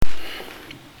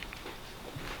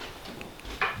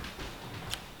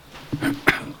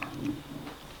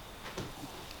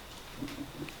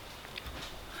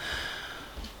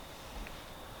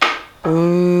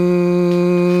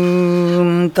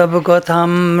तव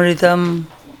कथामृतं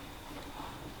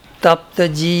तप्त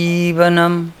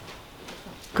जीवनं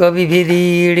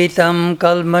कविभिरीडितं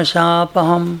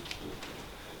कल्मषापहं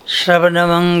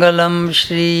श्रवणमंगलं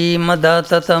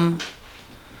श्रीमदाततं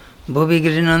भुवि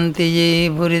गृह्णन्ति ये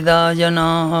भूरिदा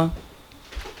जनाः।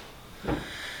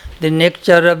 The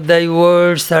nectar of thy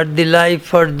words are the life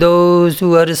for those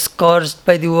who are scorched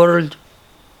by the world.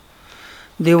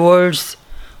 The words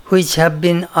which have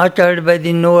been uttered by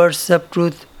the knowers of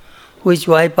truth, which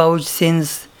wipe out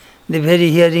sins, the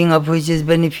very hearing of which is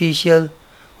beneficial,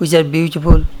 which are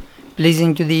beautiful,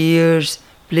 pleasing to the ears,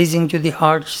 pleasing to the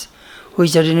hearts,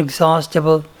 which are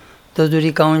inexhaustible, those who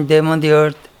recount them on the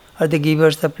earth are the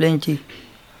givers of plenty.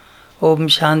 Om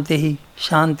Shantihi,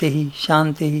 Shantihi,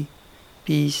 Shantihi.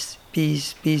 Peace,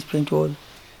 peace, peace be to all.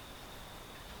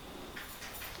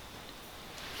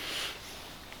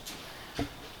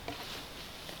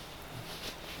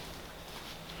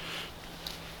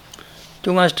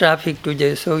 Too much traffic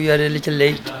today, so you are a little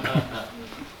late.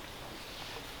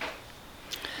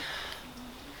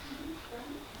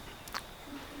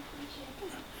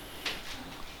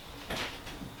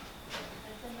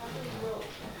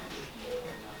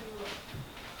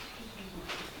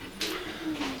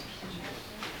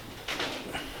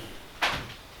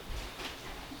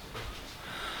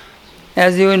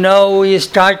 As you know, we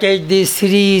started this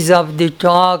series of the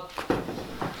talk,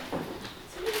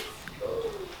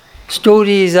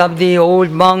 stories of the old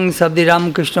monks of the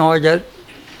Ramakrishna order.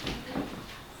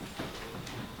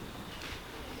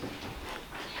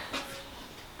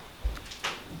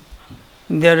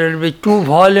 There will be 2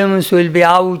 volumes will be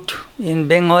out in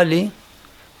Bengali,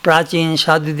 Prachin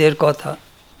Sadhuder Katha.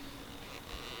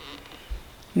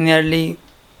 Nearly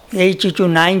 80 to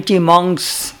 90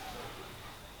 monks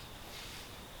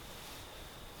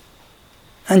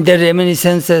and their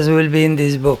reminiscences will be in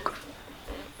this book.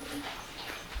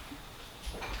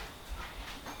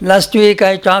 Last week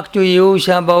I talked to you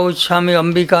about Swami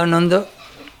Ambikananda,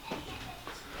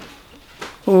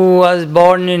 who was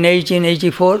born in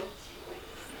 1884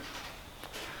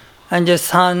 and the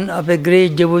son of a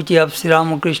great devotee of Sri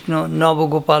Ramakrishna,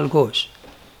 Navagopal Ghosh.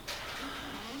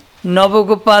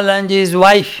 Navagopal and his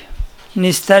wife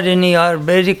Nistharini are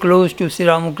very close to Sri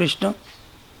Ramakrishna.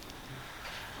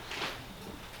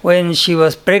 When she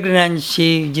was pregnant,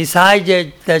 she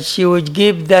decided that she would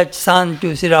give that son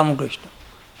to Sri Ramakrishna.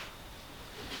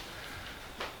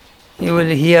 You will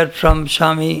hear from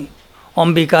Swami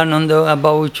Ambikananda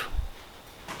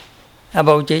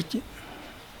about it.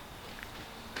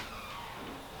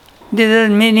 There are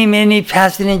many, many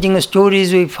fascinating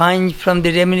stories we find from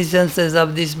the reminiscences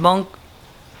of this monk,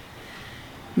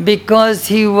 because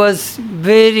he was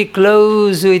very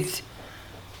close with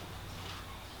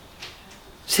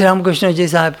Sri Ramakrishna's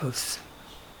disciples.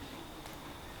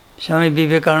 Swami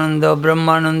Vivekananda,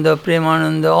 Brahmananda,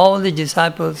 Premananda, all the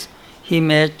disciples he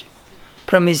met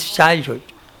from his childhood.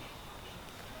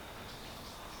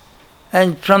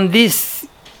 And from this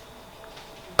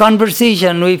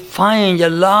conversation we find a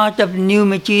lot of new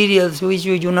materials which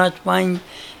we do not find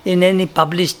in any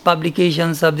published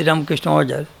publications of the Ramakrishna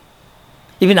order.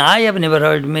 Even I have never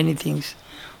heard many things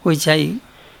which I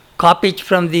copied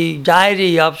from the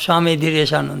diary of Swami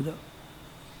Dhireshananda.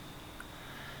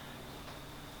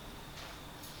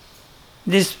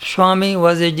 This Swami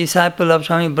was a disciple of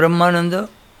Swami Brahmananda,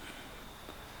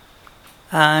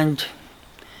 and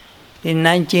in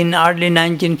early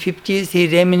 1950s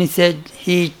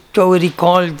he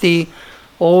recalled the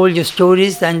old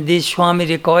stories, and this Swami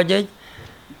recorded,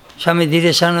 Swami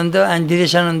Dhireshananda, and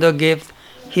Dhireshananda gave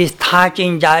his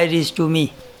 13 diaries to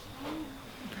me.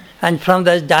 And from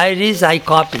those diaries I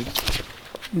copied.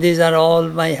 These are all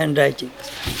my handwritings.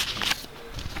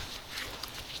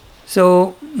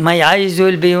 So my eyes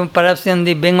will be perhaps in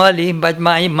the Bengali, but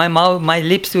my mouth, my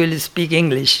lips will speak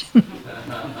English.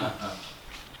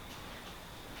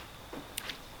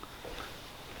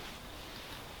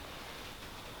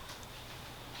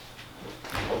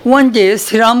 One day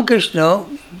Sri Ramakrishna,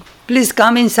 please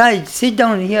come inside, sit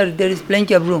down here, there is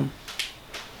plenty of room.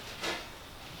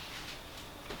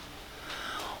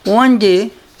 One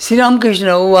day, Sri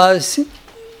Ramakrishna was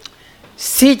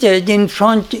seated in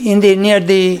front, near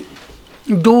the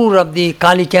door of the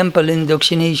Kali temple in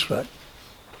Dakshineshwar.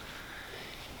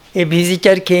 A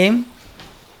visitor came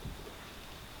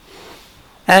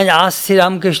and asked Sri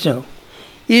Ramakrishna,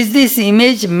 "Is this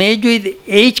image made with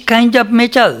 8 kinds of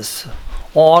metals,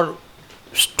 or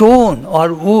stone,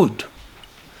 or wood?"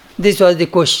 This was the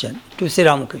question to Sri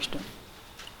Ramakrishna.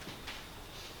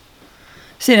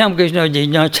 Sri Ramakrishna did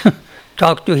not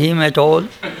talk to him at all.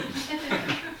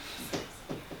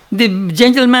 The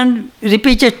gentleman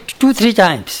repeated 2-3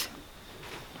 times.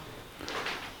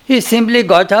 He simply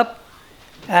got up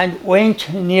and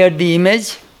went near the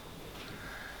image,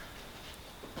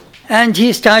 and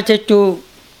he started to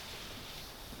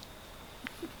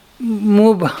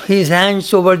move his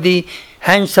hands over the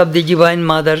hands of the Divine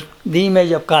Mother, the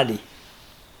image of Kali.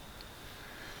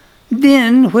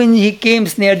 Then when he came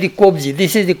near the Kobji,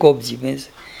 this is the Kobji, means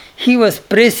he was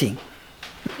pressing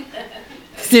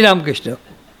Sri Ramakrishna.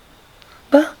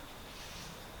 But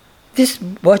this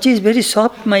watch is very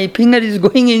soft, my finger is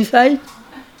going inside.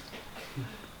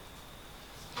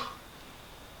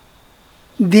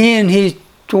 Then he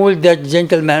told that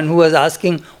gentleman who was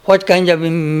asking what kind of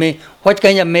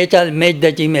metal made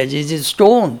that image. Is it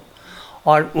stone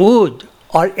or wood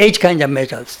or 8 kinds of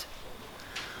metals?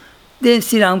 Then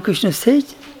Sri Ramakrishna said,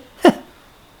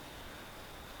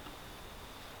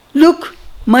 look,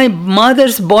 my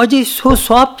mother's body is so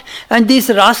soft, and this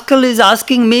rascal is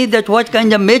asking me that what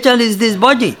kind of metal is this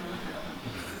body.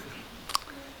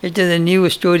 It is a new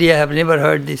story, I have never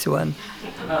heard this one.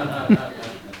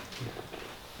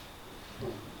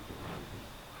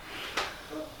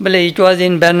 But it was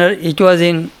in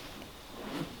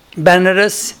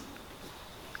Banaras,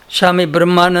 Swami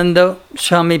Brahmananda,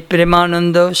 Swami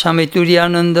Premananda, Swami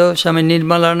Turiyananda, Swami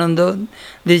Nirmalananda.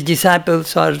 These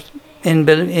disciples are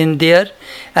in there,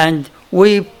 and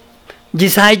we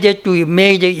decided to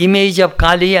make the image of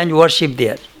Kali and worship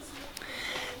there.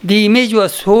 The image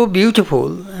was so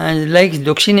beautiful, and like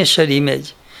Dakshineshwar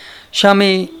image.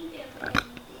 Swami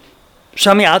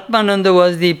Atmananda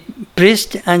was the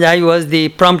priest and I was the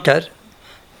prompter.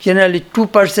 Generally 2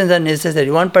 persons are necessary.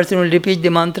 1 person will repeat the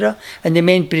mantra and the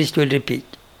main priest will repeat.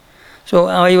 So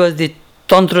I was the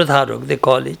Tantradharok, they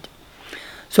call it.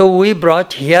 So we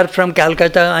brought hair from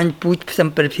Calcutta and put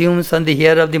some perfumes on the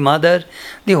hair of the mother.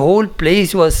 The whole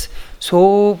place was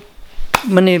so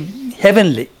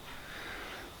heavenly.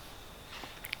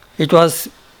 It was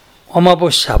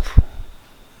Amavasya,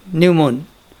 new moon.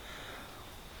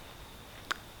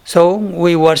 So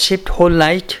we worshipped whole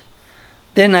night.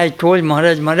 Then I told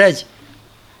Maharaj,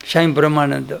 Swami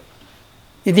Brahmananda,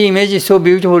 the image is so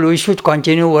beautiful, we should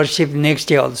continue worship next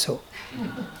day also.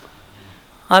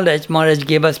 All right, Maharaj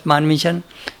gave us permission.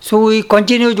 So we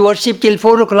continued worship till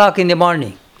 4 o'clock in the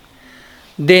morning.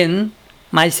 Then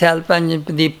myself and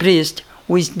the priest,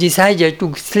 we decided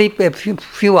to sleep a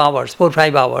few hours,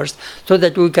 4-5 hours, so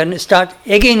that we can start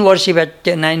again worship at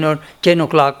 9 or 10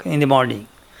 o'clock in the morning.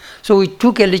 So we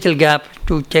took a little gap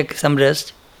to take some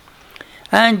rest.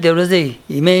 And there was a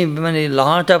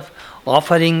lot of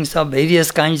offerings of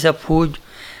various kinds of food.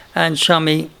 And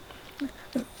Swami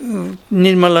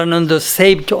Nirmalananda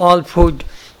saved all food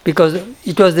because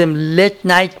it was a late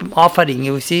night offering,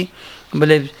 you see.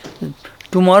 But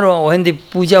tomorrow when the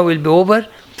puja will be over,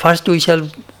 first we shall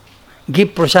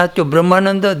give prasad to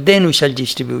Brahmananda, then we shall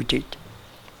distribute it.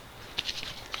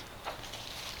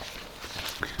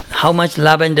 How much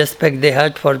love and respect they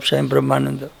had for Swami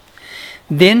Brahmananda.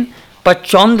 Then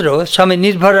Pachandra, Swami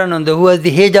Nirbharananda, who was the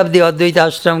head of the Advaita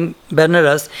Ashram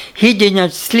Banaras, he did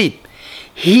not sleep.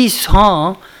 He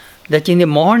saw that in the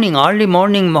morning, early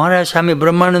morning, Maharaj Swami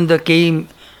Brahmananda came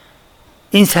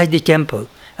inside the temple.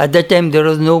 At that time there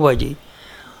was nobody.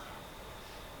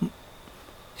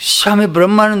 Swami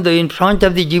Brahmananda in front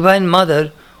of the Divine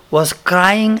Mother was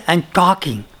crying and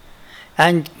talking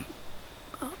and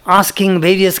asking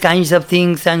various kinds of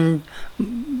things, and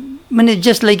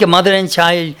just like a mother and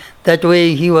child, that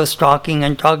way he was talking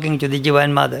to the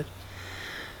Divine Mother.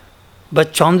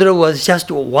 But Chandra was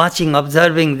just watching,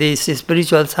 observing this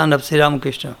spiritual son of Sri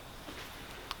Ramakrishna.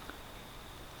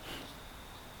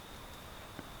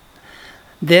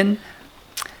 Then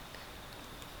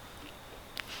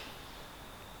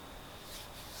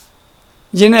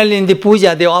generally in the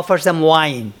puja they offer some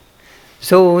wine.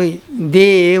 So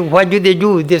what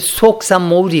do? They soak some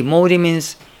mohri. Mohri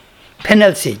means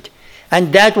fennel seed.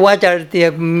 And that water, they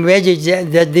imagine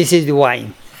that this is the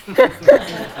wine.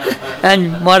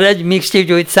 And Maharaj mixed it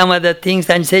with some other things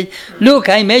and said, look,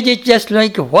 I made it just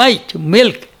like white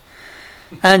milk.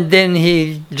 And then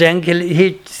he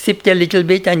sipped a little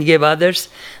bit and gave others.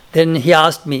 Then he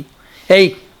asked me,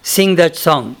 hey, sing that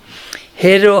song.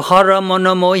 Hero hara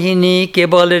mona mohini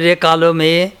kebal re kalo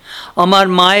me amar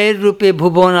mayer rupe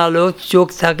bhubon alo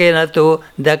chok thake na to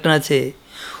dekhna che.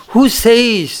 Who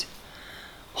says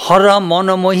Hara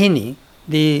Mona Mohini,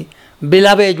 the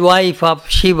beloved wife of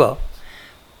Shiva,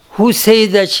 who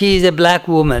says that she is a black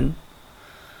woman?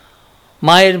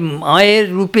 Mayer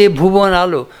rupe bhuvan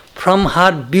alo, from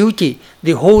her beauty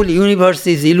the whole universe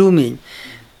is illumined.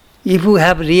 If you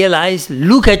have realized,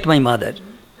 look at my mother.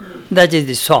 That is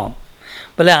the song.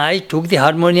 Well, I took the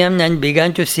harmonium and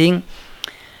began to sing,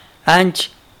 and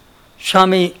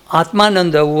Swami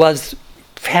Atmananda, who was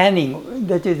fanning,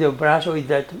 that is the brass with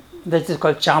that is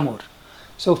called chamur.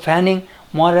 So fanning,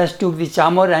 Maharaj took the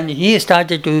chamur and he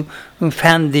started to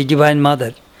fan the Divine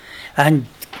Mother. And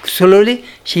slowly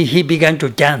he began to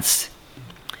dance.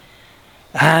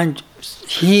 And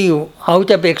he, out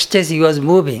of ecstasy, was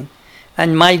moving.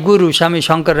 And my guru, Swami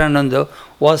Shankarananda,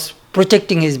 was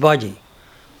protecting his body,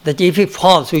 that if he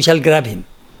falls, we shall grab him.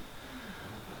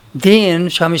 Then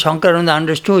Swami Shankarananda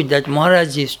understood that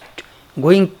Maharaj is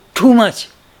going too much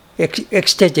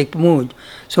ecstatic mood.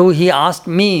 So he asked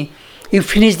me, you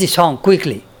finish the song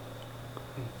quickly,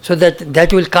 so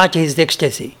that will catch his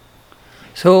ecstasy.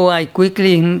 So I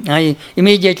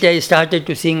immediately started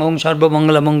to sing Om Sarva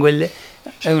Mangala Mangalya,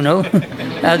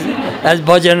 as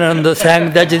Bhajananda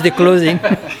sang, that is the closing.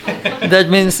 That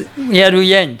means here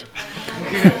we end.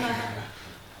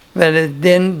 Well,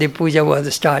 then the puja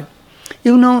was start.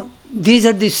 These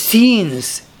are the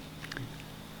scenes.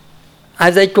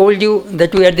 As I told you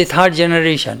that we are the third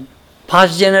generation.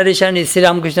 First generation is Sri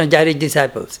Ramakrishna Jari's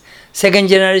disciples. Second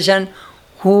generation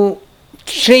who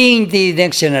trained the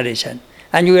next generation.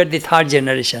 And we are the third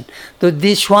generation. So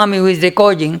this Swami who is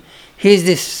recording, he is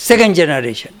the second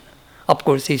generation. Of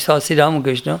course, he saw Sri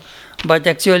Ramakrishna, but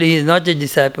actually he is not a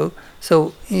disciple,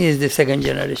 so he is the second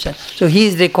generation. So he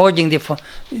is recording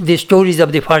the stories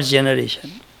of the first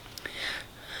generation.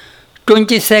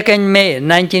 22nd May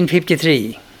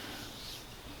 1953.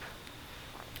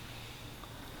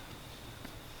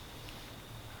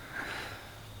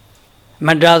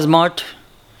 Madras Math,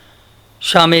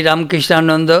 Swami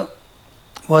Ramakrishnananda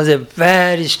was a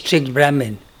very strict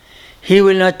Brahmin. He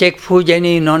will not take food in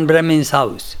any non-Brahmin's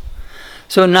house.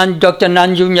 So Dr.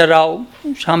 Nanjunga Rao,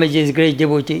 Swamiji's great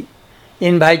devotee,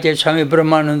 invited Swami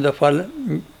Brahmananda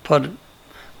for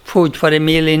food, for a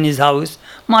meal in his house.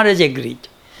 Maharaj agreed.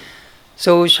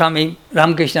 So Swami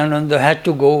Ramakrishnananda had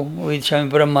to go with Swami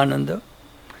Brahmananda.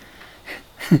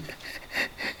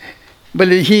 But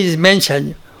he is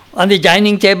mentioned on the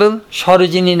dining table,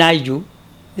 Sarojini Naidu,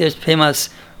 this famous,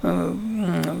 he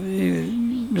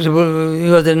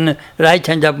was in right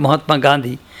hand of Mahatma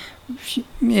Gandhi.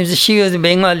 She was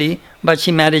Bengali, but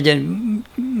she married a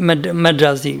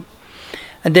Madrasi.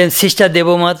 And then Sister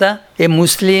Devamata, a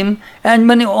Muslim,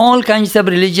 and all kinds of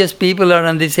religious people are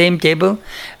on the same table.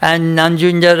 And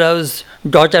Nanjunga Rao's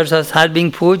daughters are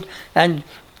serving food and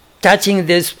touching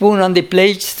the spoon on the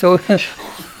plate. So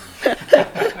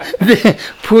the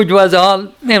food was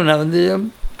all,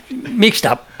 mixed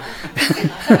up.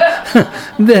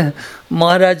 The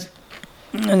Maharaj,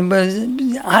 Swami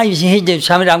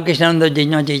Ramakrishnananda did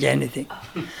not eat anything.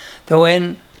 So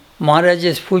when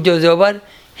Maharaj's food was over,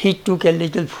 he took a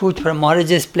little food from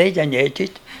Maharaj's plate and ate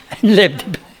it and left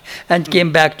it and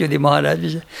came back to the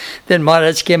Maharaj. Then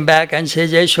Maharaj came back and said,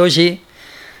 "Hey Shoshi,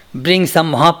 bring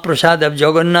some Mahaprasad of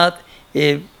Jagannath,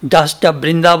 a dust of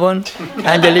Vrindavan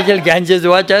and a little Ganges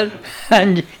water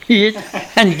and eat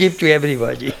and give to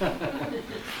everybody."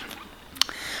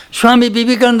 Swami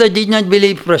Vivekananda did not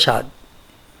believe prasad.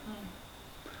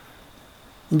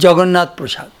 Jagannath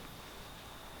prasad.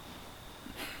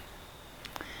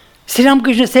 Sri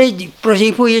Ramakrishna says,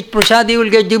 if you eat prasad, you will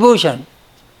get devotion.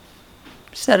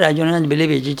 Sir, I do not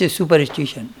believe it. It is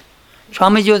superstition.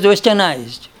 Swamiji was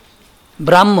westernized.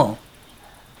 Brahmo.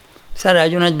 Sir, I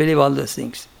do not believe all those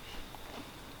things.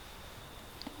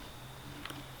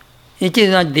 It is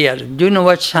not there. Do you know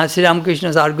what Sri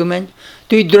Ramakrishna's argument?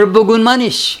 Tu drabya gun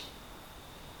manish.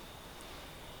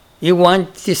 You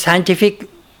want the scientific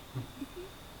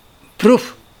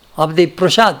proof of the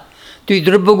prasad. Tu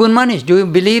drabya gun manish. Do you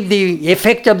believe the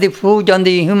effect of the food on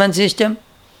the human system?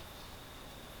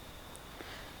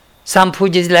 Some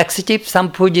food is laxative,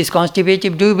 some food is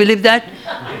constipative. Do you believe that?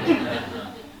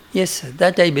 Yes, sir,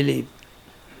 that I believe.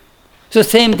 So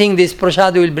same thing, this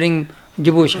prasad will bring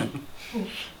devotion.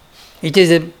 It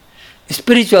is a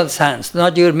spiritual science,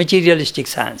 not your materialistic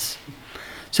science.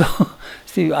 So,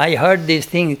 see, I heard these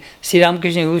things. Sri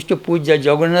Ramakrishna used to put the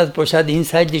Jagannath prasad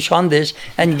inside the Sandesh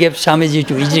and give Swamiji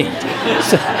to eat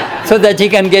it, so that he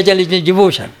can get a little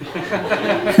devotion.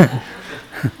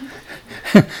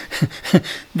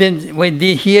 Then when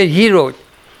here he wrote,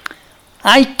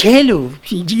 I tell you,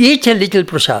 eat a little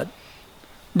prasad.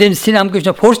 Then Sri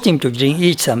Ramakrishna forced him to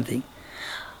eat something.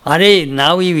 Are,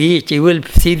 now you eat, you will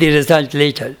see the result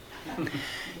later.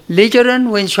 Later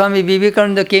on, when Swami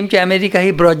Vivekananda came to America,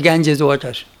 he brought Ganges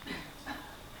water.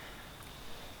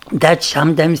 That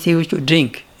sometimes he used to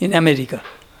drink in America.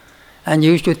 And he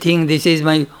used to think, this is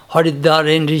my Haridwar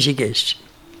in Rishikesh.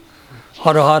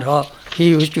 Har Har Har. He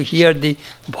used to hear the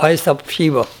voice of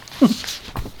Shiva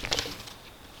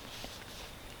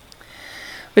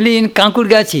Well, in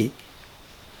Kankurgachi,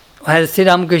 where Sri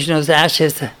Ramakrishna's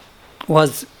ashes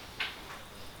was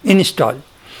installed,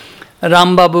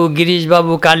 Ram Babu, Girish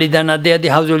Babu, Kalidana, they are the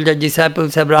household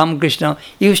disciples of Ramakrishna,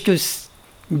 used to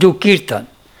do kirtan.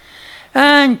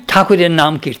 And Thakur and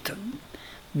Nam Kirtan.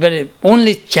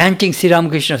 Only chanting Sri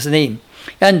Ramakrishna's name.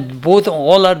 And both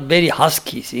all are very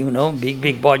huskies,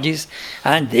 big bodies.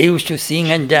 And they used to sing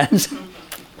and dance.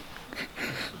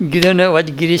 You don't know what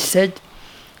Girish said?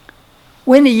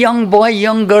 When a young boy,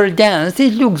 young girl dance,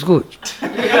 it looks good.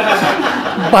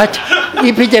 But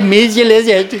if it's a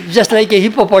middle-aged, just like a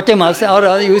hippopotamus,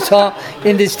 or you saw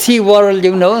in the sea world,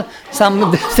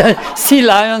 some sea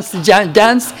lions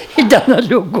dance, it does not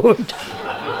look good.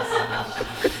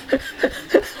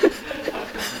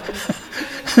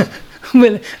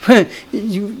 Well,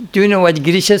 do you know what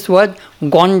Girish's word?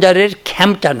 Gondarer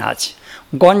Kemptanach.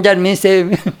 Gondar means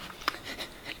a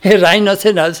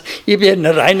rhinoceros. If a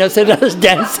rhinoceros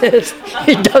dances,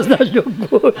 it does not look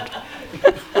good.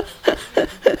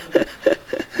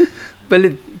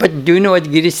 But do you know what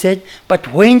Girish said? But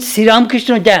when Sri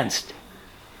Ramakrishna danced,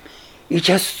 it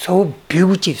was so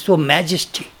beautiful, so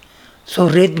majestic, so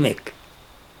rhythmic.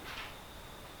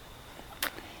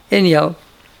 Anyhow,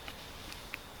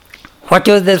 what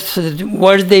was the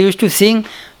words they used to sing?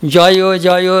 Jayo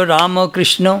Jayo Rama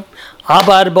Krishna,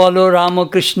 Abar Bolo Rama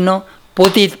Krishna,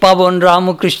 Potit Pavan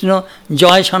Rama Krishna,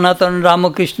 Joy Sanatan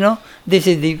Rama Krishna. This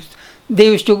is they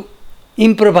used to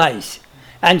improvise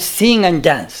and sing and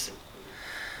dance.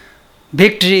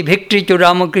 Victory, victory to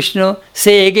Ramakrishna.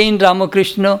 Say again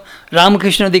Ramakrishna.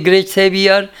 Ramakrishna the great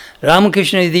Savior.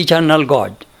 Ramakrishna is the eternal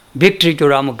God. Victory to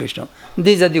Ramakrishna.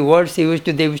 These are the words they used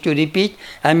to repeat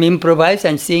and improvise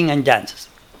and sing and dance.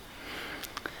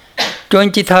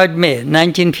 23rd May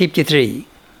 1953.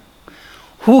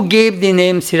 Who gave the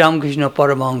name Sri Ramakrishna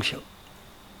Paramahansa?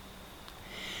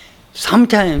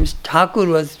 Sometimes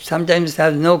Thakur sometimes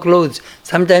has no clothes.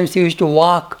 Sometimes he used to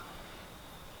walk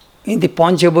in the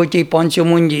Panchaboti,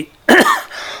 Panchamunji,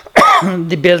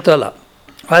 the Beltala,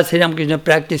 where Sri Ramakrishna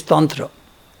practiced Tantra.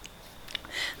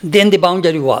 Then the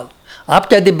boundary wall.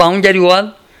 After the boundary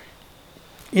wall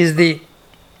is the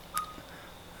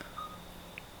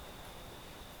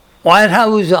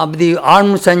warehouse of the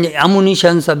arms and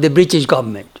ammunitions of the British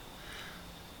government.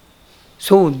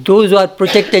 So those who are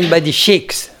protected by the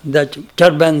Sikhs, the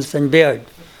turbans and beard,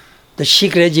 the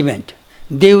Sikh regiment,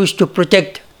 they used to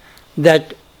protect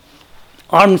that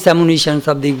arms ammunitions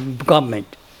of the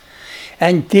government.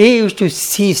 And they used to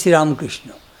see Sri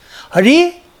Ramakrishna.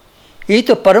 Hare, ye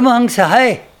to Paramahansa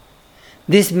hai.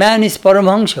 This man is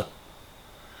Paramahansa.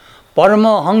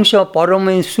 Paramahansa, Param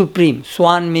means supreme.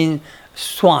 Swan means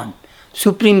swan.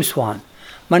 Supreme swan.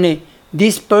 Meaning,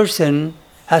 this person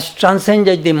has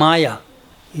transcended the Maya.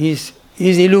 He is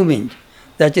illumined.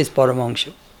 That is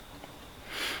Paramahansa.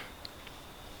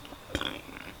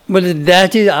 But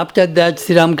that is after that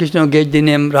Sri Ramakrishna gave the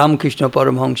name Ramakrishna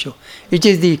Paramahansa. It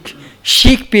is the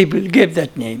Sikh people gave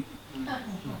that name.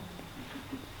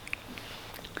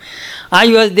 I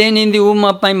was then in the womb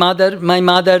of my mother. My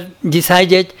mother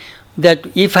decided that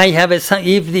if I have a son,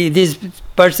 this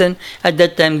person, at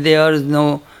that time there was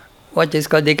no, what is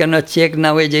called, they cannot check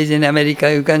nowadays in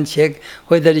America, you can check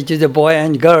whether it is a boy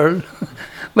and girl.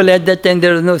 Well, at that time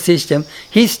there was no system.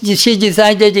 She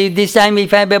decided this time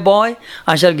if I have a boy,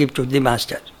 I shall give to the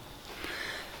master.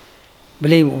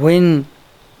 Believe when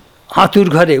Atur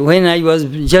Ghare, when I was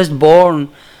just born,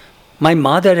 my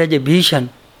mother had a vision.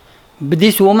 But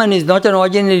this woman is not an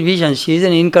ordinary vision, she is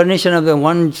an incarnation of the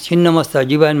one Chinnamasta,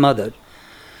 Divine Mother.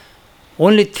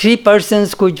 Only 3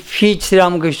 persons could feed Sri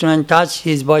Ramakrishna and touch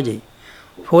his body.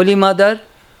 Holy Mother,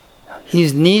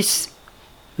 his niece,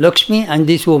 Lakshmi, and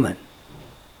this woman.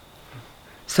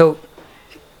 So,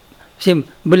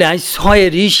 I saw a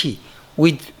rishi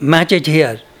with matted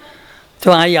hair.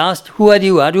 So I asked, who are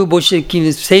you? Are you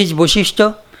Sage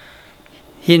Boshishta?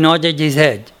 He nodded his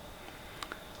head.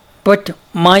 But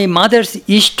my mother's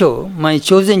Ishto, my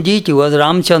chosen deity, was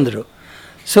Ramchandra.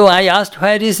 So I asked,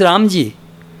 where is Ramji?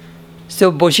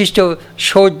 So Boshishta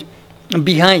showed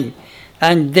behind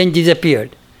and then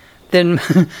disappeared. Then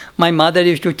my mother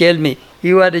used to tell me,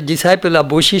 you are a disciple of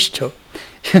Boshishta.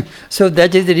 So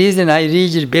that is the reason I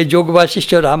read Yoga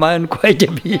Vasishta Ramayana quite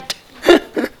a bit.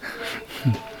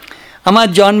 আমার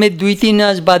জন্মের 2-3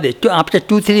 মাস বাদে, after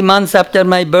 2-3 months after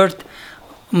my birth,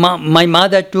 my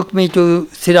mother took me to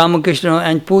Sri Ramakrishna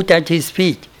and put at his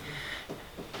feet.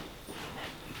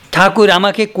 Thakur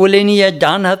আমাকে কোলে নিয়ে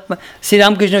ডান হাত, Sri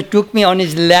Ramakrishna took me on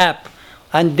his lap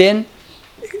and then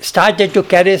started to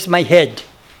caress my head.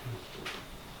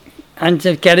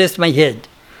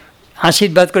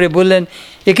 আশীর্বাদ করে বললেন,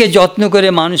 একে যত্ন করে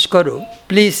মানুষ করো,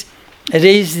 please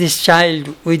raise this child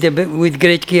with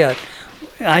great care,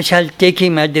 I shall take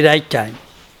him at the right time.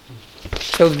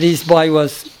 So this boy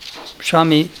was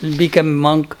Swami, became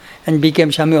monk and became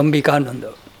Swami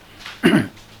Ambikananda.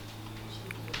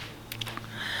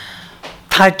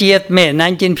 30th May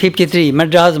 1953,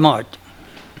 Madras Mart.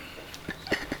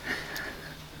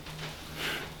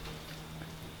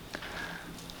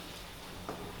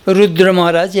 Rudra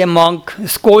Maharaj, a monk,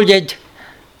 scolded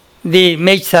the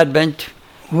maid servant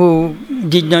who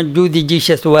did not do the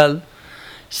dishes well.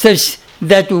 Such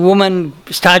that woman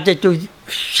started to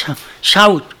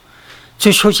shout. So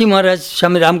Shoshi Maharaj,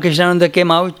 Swami Ramakrishnananda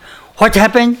came out. What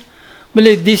happened?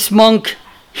 Well, this monk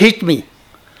hit me.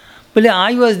 Well,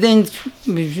 I was then,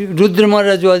 Rudra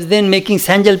Maharaj was then making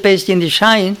sandal paste in the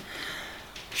shrine.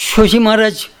 Shoshi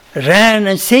Maharaj ran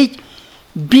and said,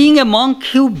 being a monk,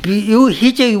 you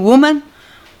hit a woman?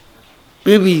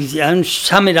 And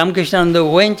Swami Ramakrishnananda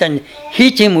went and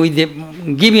hit him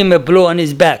give him a blow on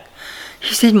his back.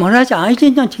 He said, Maharaj, I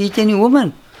did not hit any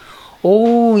woman.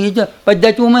 Oh, but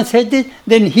that woman said this,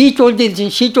 then she told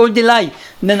the lie,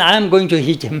 then I am going to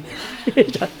hit him.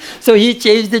 So he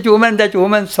chased that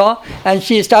woman saw, and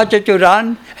she started to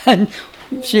run, and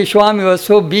Swami was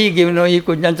so big, he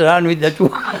could not run with that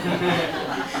woman.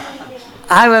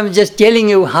 I am just telling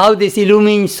you how these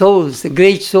illumined souls,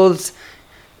 great souls,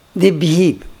 they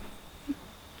behave.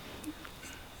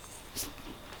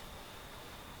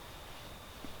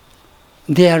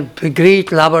 They are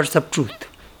great lovers of truth.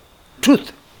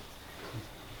 Truth.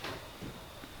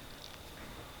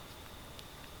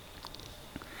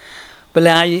 But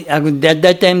at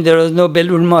that time there was no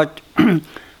Belur Math.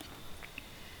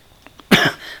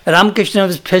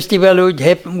 Ramakrishna's festival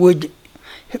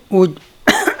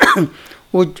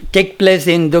would take place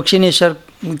in Dakshineshwar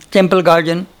temple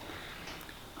garden.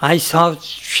 I saw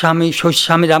Swami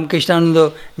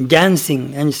Ramakrishnananda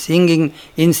dancing and singing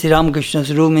in Sri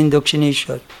Ramakrishna's room in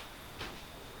Dakshineshwar.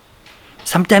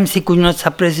 Sometimes he could not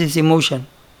suppress his emotion.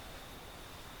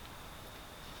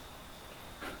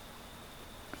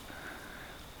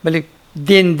 But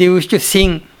then they used to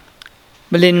sing,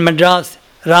 but in Madras,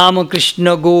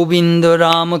 Ramakrishna Govinda,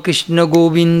 Ramakrishna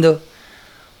Govinda.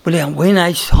 But when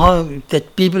I saw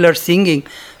that people are singing,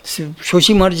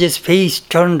 Shoshi Maharaj's face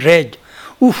turned red.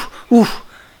 Oof, oof.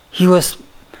 He was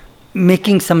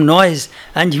making some noise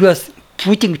and he was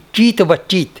putting teeth over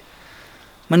teeth.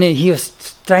 He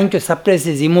was trying to suppress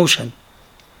his emotion.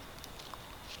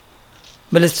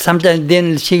 But sometimes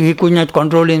then he could not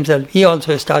control himself. He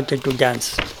also started to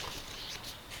dance.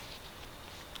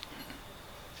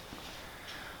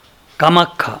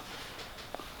 Kamakha.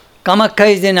 Kamakha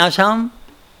is in Assam.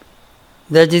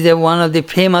 That is one of the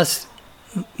famous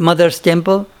Mother's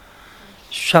temple.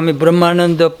 Swami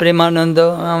Brahmananda,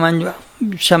 Premananda,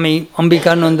 Swami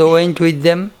Ambikananda went with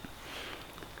them.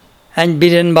 And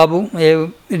Biren Babu, a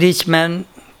rich man,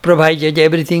 provided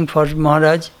everything for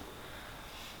Maharaj.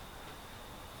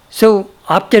 So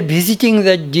after visiting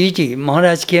that deity,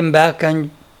 Maharaj came back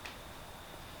and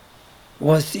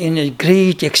was in a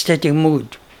great ecstatic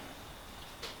mood.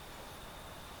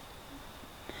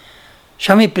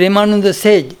 Swami Premananda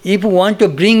said, if you want to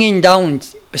bring him down,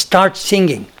 start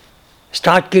singing,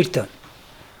 start kirtan.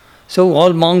 So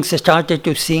all monks started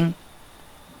to sing.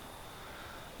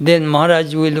 Then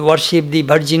Maharaj will worship the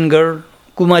virgin girl,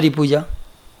 Kumari Puja.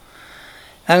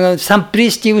 And some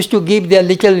priests used to give their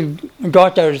little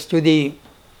daughters to the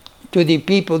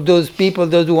people, those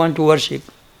who want to worship.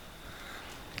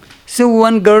 So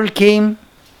one girl came,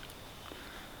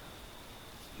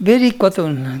 very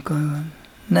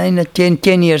 9 or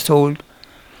 10 years old.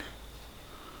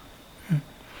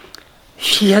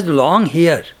 She has long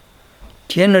hair,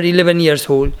 10 or 11 years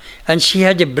old, and she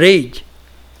had a braid.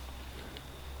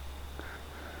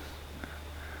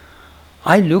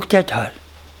 I looked at her.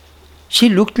 She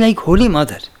looked like Holy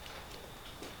Mother.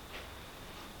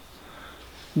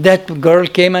 That girl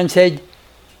came and said,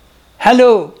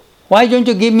 hello, why don't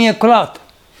you give me a cloth?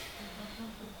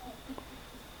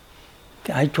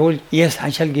 I told, yes, I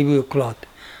shall give you a cloth.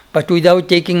 But without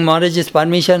taking Maharaj's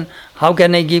permission, how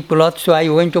can I give cloth? So I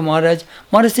went to Maharaj.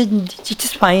 Maharaj said, it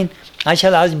is fine. I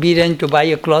shall ask Biren to buy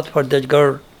a cloth for that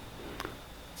girl.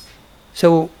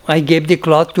 So I gave the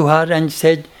cloth to her and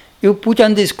said, you put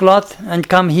on this cloth and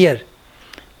come here.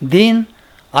 Then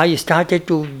I started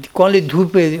to call it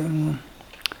dhupe.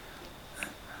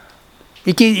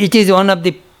 It is one of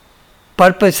the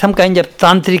purpose, some kind of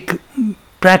tantric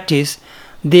practice.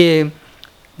 The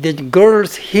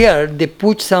girls here, they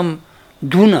put some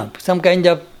dhuna, some kind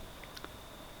of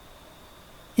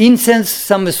incense,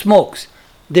 some smokes,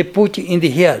 they put in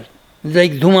the hair.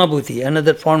 like Dhumabhuti,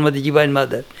 another form of the Divine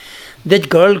Mother. That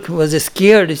girl was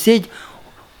scared. She said,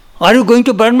 "Are you going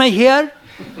to burn my hair?"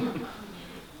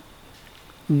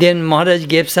 Then Maharaj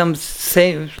gave some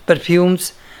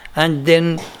perfumes, and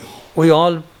then we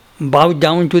all bowed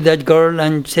down to that girl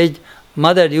and said,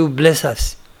 "Mother, you bless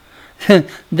us."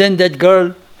 Then that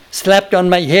girl slapped on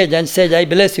my head and said, "I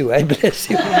bless you, I bless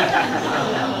you."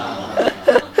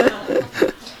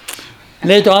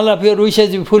 Let all of your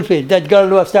wishes be fulfilled. That girl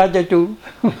was started to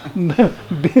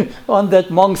on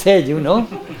that monk's head,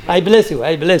 "I bless you,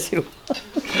 I bless you."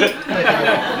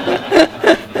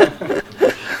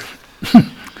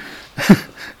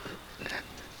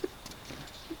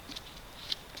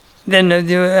 Then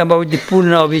about the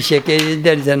Purna Abhishek,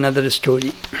 there is another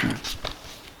story.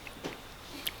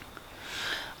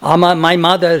 My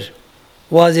mother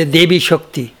was a Devi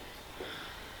Shakti.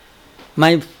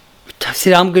 My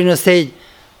Sri Ramakrishna said,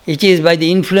 it is by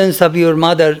the influence of your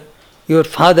mother, your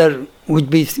father would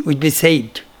be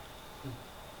saved.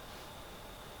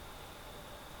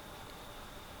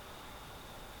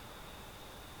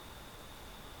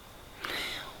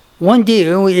 One day,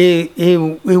 a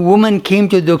woman came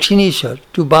to Dakshineshwar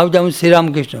to bow down Sri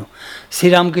Ramakrishna.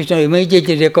 Sri Ramakrishna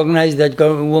immediately recognized that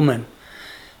woman,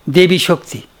 Devi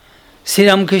Shakti. Sri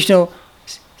Ramakrishna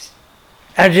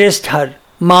addressed her,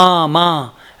 "Ma,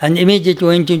 Ma," and immediately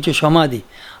went into Samadhi.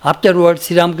 Afterwards,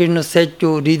 Sri Ramakrishna said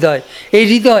to Hriday, "Hey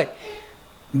Hriday,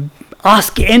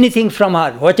 ask anything from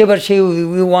her. Whatever she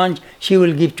wants, she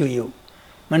will give to you."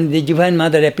 And the Divine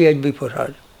Mother appeared before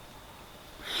her.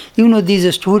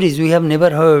 These stories we have never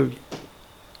heard.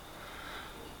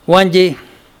 One day,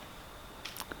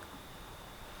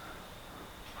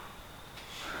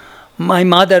 my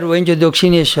mother went to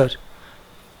Dakshineshwar.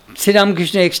 Sri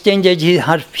Ramakrishna extended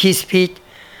his feet.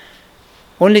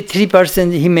 Only 3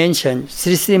 persons he mentioned,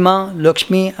 Sri Srima,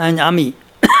 Lakshmi and Ami,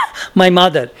 my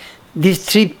mother. These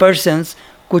 3 persons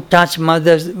could touch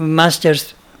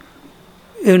master's,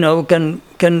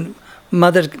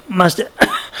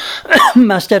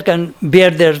 master can bear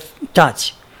their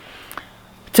touch.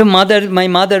 So my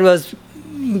mother was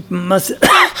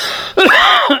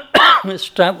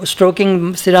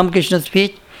stroking Sri Ramakrishna's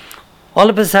feet. All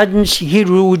of a sudden he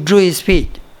withdrew his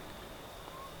feet.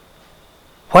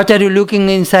 "What are you looking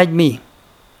inside me?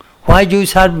 Why do you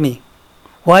serve me?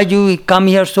 Why do you come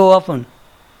here so often?"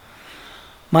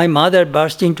 My mother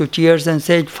burst into tears and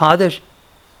said, "Father,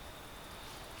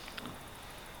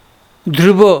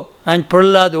 Dhruva and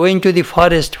Prahlad went to the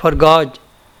forest for God,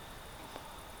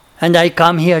 and I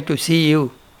come here to see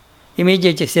you."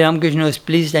 Immediately Sri Ramakrishna was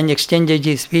pleased and extended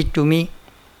his feet to me.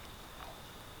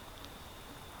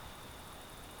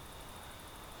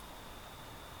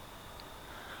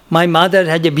 My mother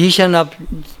had a vision of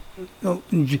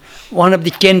one of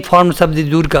the 10 forms of the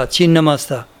Durga,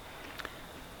 Chinnamasta.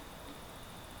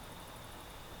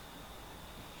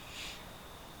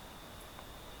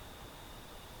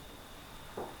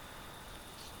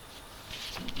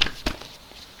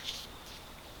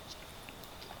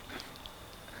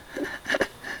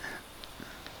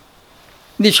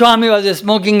 The Swami was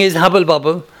smoking his hubble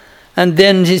bubble, and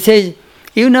then he says,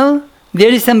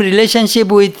 there is some relationship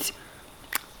with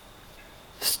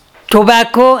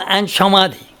tobacco and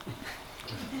samadhi.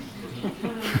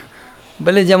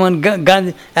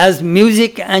 As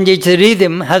music and its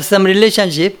rhythm have some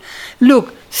relationship.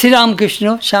 Look, Sri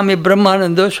Ramakrishna, Swami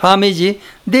Brahmananda, Swamiji,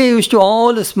 they used to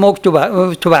all smoke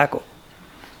tobacco.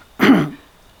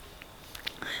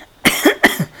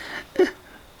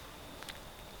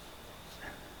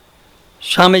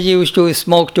 Swamiji used to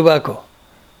smoke tobacco.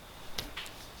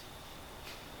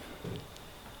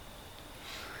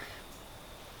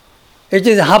 It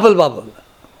is a hubble bubble.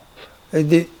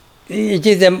 It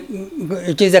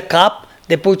is a cup.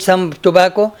 They put some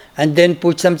tobacco and then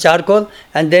put some charcoal,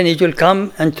 and then it will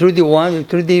come, and through the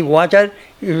water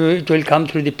it will come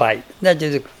through the pipe. That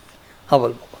is a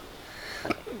hubble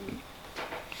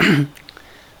bubble.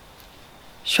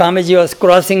 Swamiji was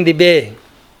crossing the bay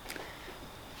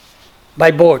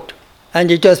by boat,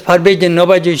 and it was forbidden.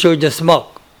 Nobody should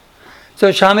smoke.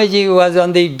 So Swamiji was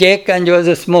on the deck and was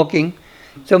smoking.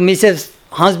 So Mrs.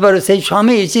 Hansborough said,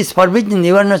 "Swami, it is forbidden.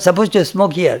 You are not supposed to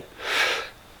smoke here."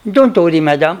 "Don't worry,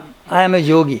 madam. I am a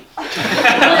yogi."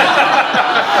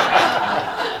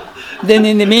 Then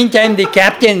in the meantime, the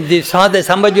captain saw that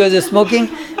somebody was smoking.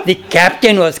 The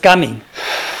captain was coming.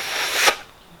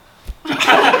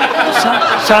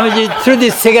 Swamiji threw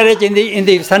the cigarette in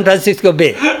the San Francisco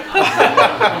Bay.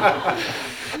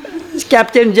 This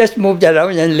captain just moved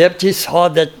around and left. He saw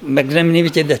that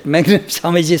magnanimity, that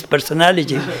Swamiji's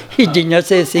personality. He did not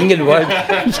say a single word.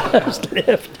 Just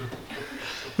left.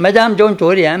 Madam, don't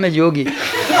worry, I am a yogi.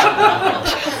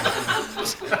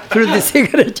 Threw the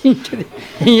cigarette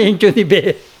into the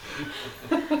bay.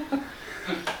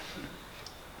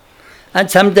 And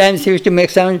sometimes he used to make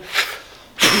sound.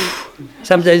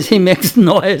 Sometimes he makes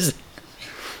noise.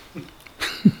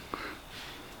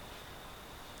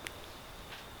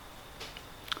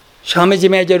 Swamiji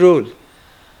made a rule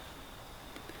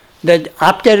that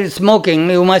after smoking,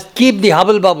 you must keep the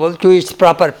hubble bubble to its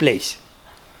proper place.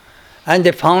 And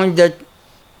they found that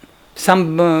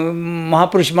some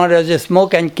Mahapurush Maharaj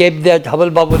smoked and kept that hubble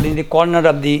bubble in the corner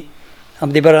of the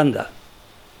veranda.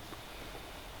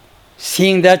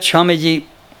 Seeing that, Swamiji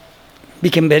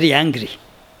became very angry.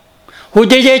 Who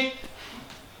did it?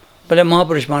 But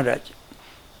Mahapurush Maharaj.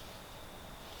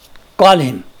 Call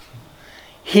him.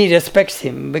 He respects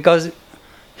him because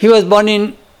he was born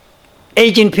in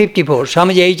 1854,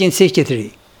 Swamiji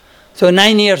 1863. So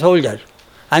 9 years older.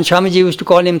 And Swamiji used to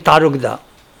call him Tarugda,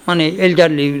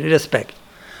 elderly respect.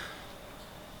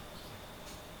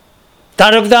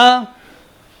 Tarugda!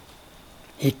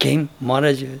 He came,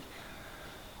 Maharaj.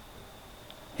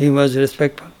 He was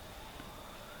respectful.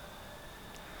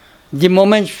 The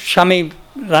moment Swami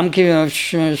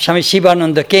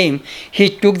Shivananda came, he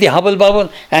took the hubble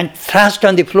bubble and thrust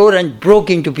on the floor and broke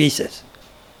into pieces.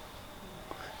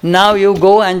 Now you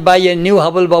go and buy a new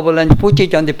hubble bubble and put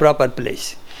it on the proper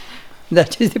place.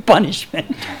 That is the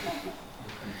punishment.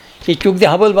 He took the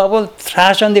hubble bubble,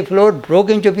 thrashed on the floor, broke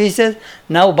into pieces.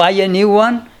 Now buy a new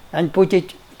one and put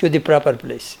it to the proper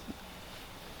place.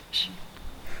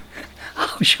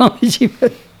 How Swamiji.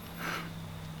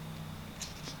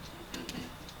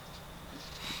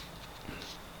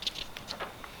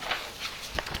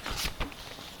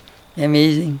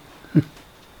 Amazing.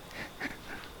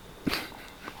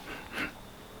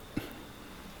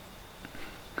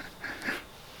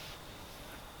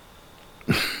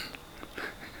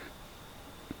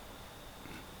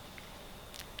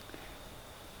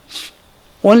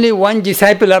 Only one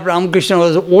disciple of Ramakrishna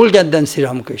was older than Sri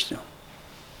Ramakrishna,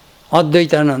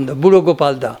 Advaitananda, Buddha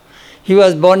Gopalda. He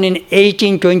was born in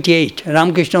 1828.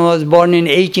 Ramakrishna was born in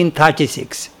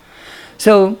 1836.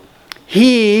 So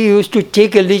he used to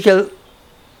take a little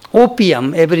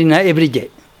opium every day.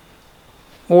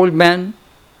 Old man,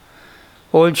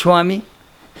 old Swami.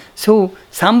 So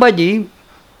somebody,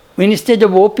 instead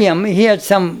of opium, he had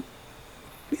some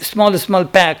small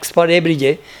packs for every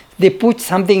day. They put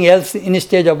something else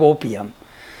instead of opium.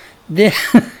 Then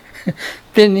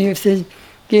he says,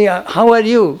 okay, how are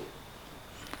you?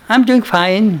 I'm doing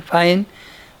fine. Are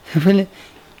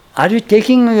you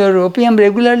taking your opium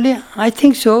regularly? I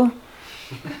think so.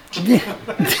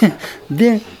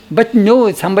 But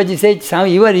no, somebody said,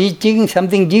 you are taking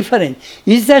something different.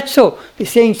 Is that so?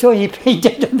 He's saying so, he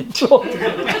painted on the floor.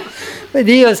 But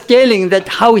he was telling that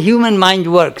how human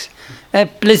mind works. A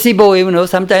placebo,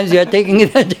 sometimes you are taking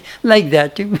it like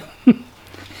that.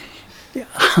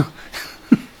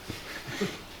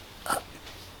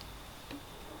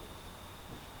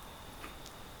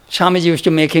 Swamiji used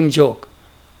to make him joke.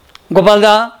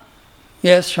 Gopalda,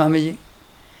 yes, Swamiji.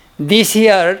 This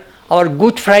year, our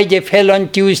Good Friday fell on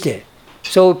Tuesday.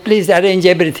 So please arrange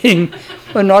everything.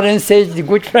 Noran says the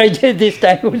Good Friday this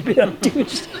time will be on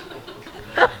Tuesday.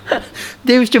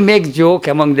 They used to make joke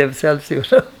among themselves.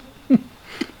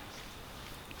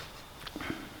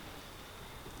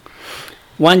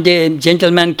 One day, a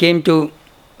gentleman came to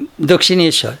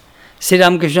Dakshineshwar. Sri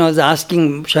Ramakrishna was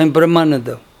asking Swami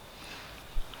Brahmananda,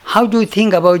 how do you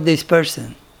think about this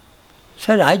person?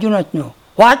 Sir, I do not know.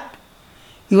 What?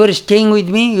 You are staying with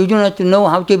me? You do not know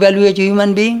how to evaluate a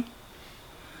human being?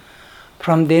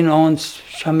 From then on,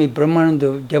 Swami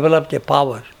Brahmananda developed a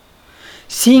power.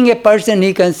 Seeing a person,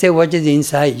 he can say what is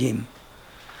inside him.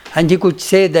 And he could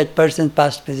say that person's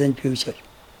past, present, future.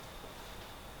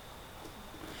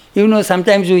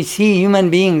 Sometimes we see human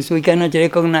beings we cannot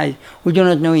recognize, we do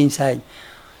not know inside.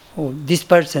 Oh, this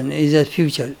person is a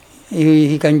future.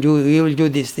 He will do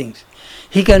these things.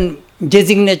 He can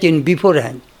designate in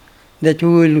beforehand that he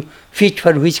will fit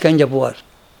for which kind of war.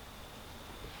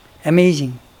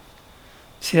 Amazing.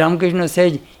 Sri Ramakrishna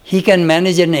said he can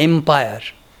manage an empire.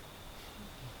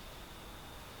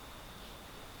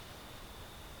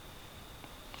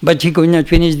 But he could not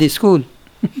finish the school.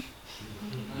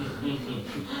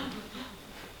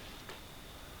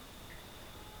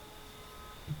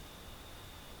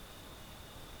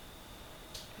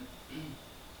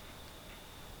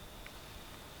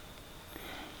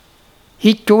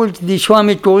 The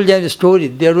Swami told that story.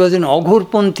 There was an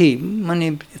Aghorpanthi,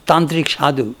 Tantric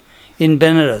Sadhu in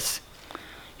Benares.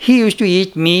 He used to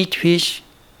eat meat, fish.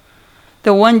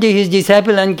 The one day his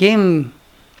disciple came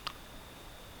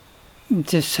He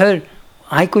said, "Sir,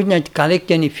 I could not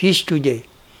collect any fish today."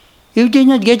 "You did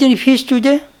not get any fish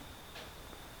today?"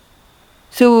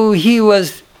 So he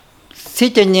was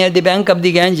sitting near the bank of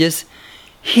the Ganges.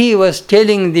 He was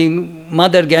telling the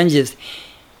mother Ganges,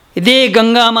 "De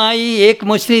Ganga Mai, ek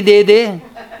machli de de.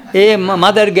 Hey,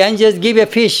 mother Ganges, give a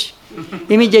fish."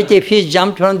 Immediately a fish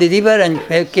jumped from the river and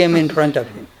came in front of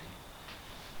him.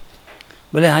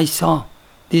 But I saw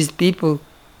these people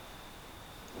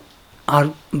are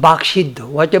Bakshiddha.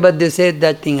 Whatever they say,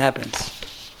 that thing happens.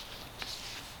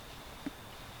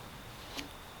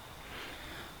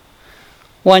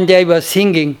 One day I was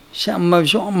singing,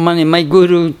 my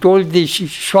guru told the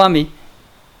Swami,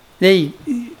 they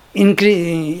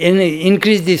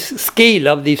increase the scale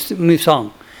of this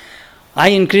song. I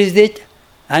increased it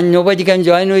and nobody can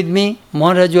join with me.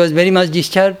 Maharaj was very much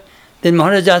disturbed. Then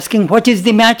Maharaj asking, "What is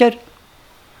the matter?"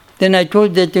 Then I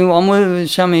told that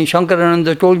Swami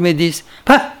Shankarananda told me this.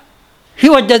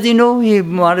 What does he know?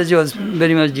 Maharaj was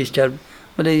very much disturbed.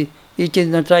 But it is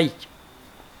not right.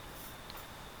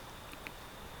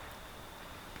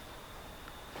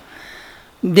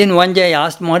 Then one day I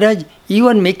asked Maharaj, "You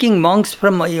are making monks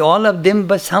from all of them,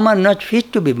 but some are not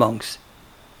fit to be monks."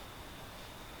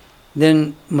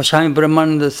 Then Swami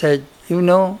Brahmananda said,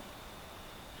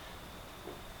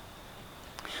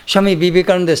 Swami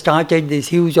Vivekananda started this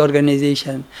huge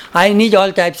organization. I need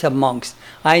all types of monks.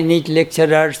 I need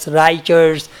lecturers,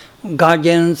 writers,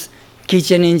 guardians,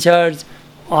 kitchen in charge,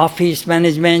 office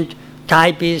management,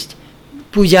 typist,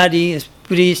 pujari,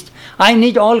 priest. I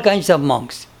need all kinds of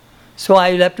monks. So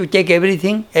I will have to take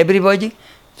everything, everybody.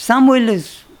 Some will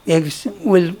exist,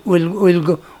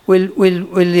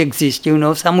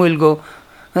 Some will go.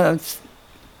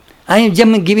 I am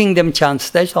just giving them chance.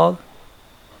 That's all.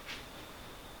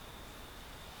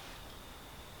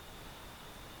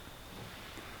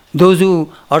 Those who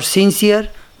are sincere,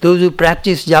 those who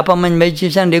practice japam and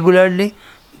meditation regularly,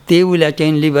 they will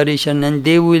attain liberation and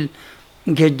they will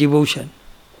get devotion.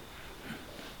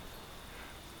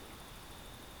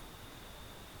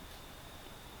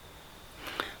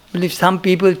 But if some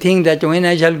people think that when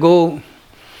I shall go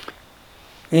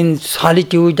in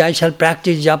solitude, I shall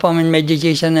practice japam and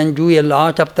meditation and do a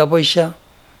lot of tapasya.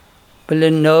 But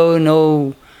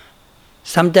no.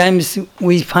 Sometimes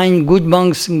we find good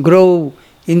monks grow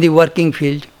in the working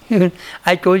field.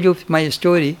 I told you my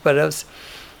story, perhaps.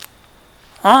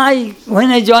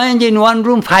 When I joined in one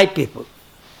room, 5 people.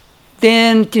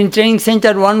 Then in training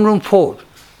center, one room, 4.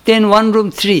 Then one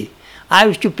room, 3. I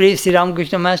used to pray Sri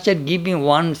Ramakrishna Master, give me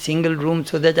one single room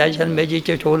so that I shall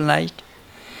meditate whole night.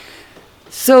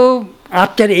 So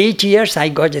after 8 years, I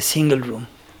got a single room.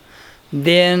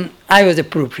 Then I was a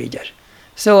proofreader.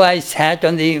 So I sat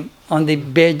on the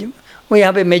bed. We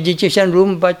have a meditation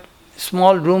room, but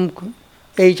small room,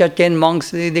 8 or 10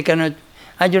 monks, they cannot.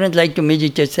 I do not like to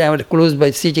meditate, so I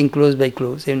was sitting close by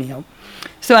close anyhow.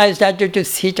 So I started to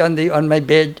sit on my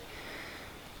bed.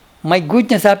 My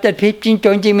goodness, after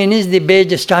 15-20 minutes, the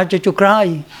bed started to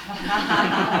cry.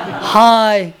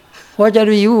 "Hi, what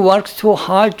are you? Work so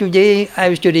hard today." I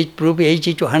used to read proof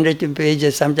 80 to 100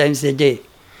 pages sometimes a day.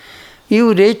 You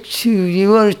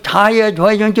are tired,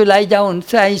 why don't you lie down?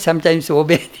 So I sometimes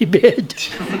obey the bed.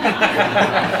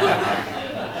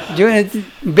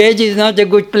 Bed is not a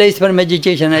good place for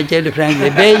meditation, I tell you frankly.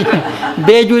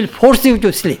 Bed will force you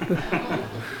to sleep.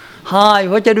 "Hi,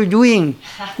 what are you doing?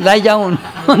 Lie down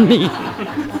on me."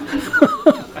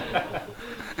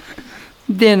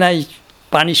 Then I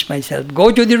punish myself.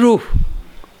 Go to the roof.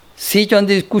 Sit on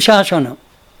the kushasana,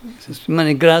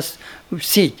 grass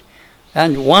seat.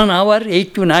 And 1 hour,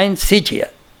 8 to 9, sit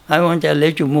here. I won't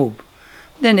let you move.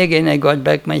 Then again I got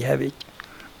back my habit.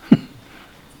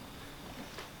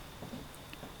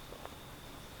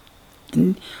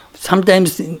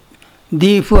 Sometimes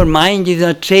if your mind is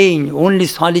not trained, only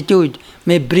solitude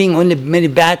may bring only many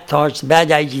bad thoughts,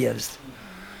 bad ideas.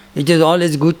 It is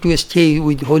always good to stay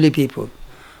with holy people.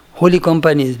 Holy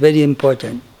company is very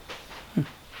important.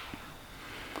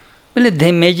 Well,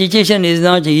 the meditation is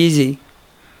not easy.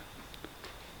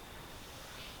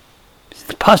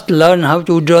 First learn how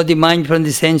to draw the mind from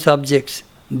the sense objects,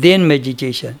 then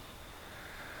meditation.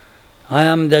 I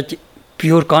am that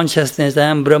pure consciousness, I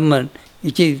am Brahman.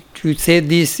 To say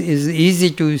this is easy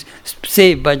to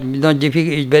say, but not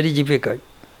difficult. It's very difficult.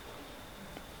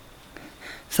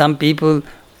 Some people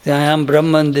say, "I am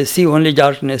Brahman," they see only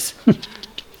darkness.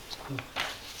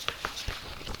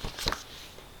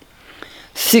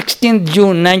 16th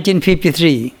June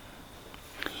 1953.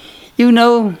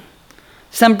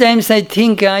 Sometimes I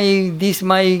think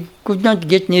I could not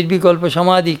get Nirvikalpa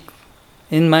Samadhi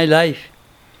in my life.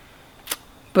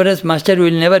 Perhaps Master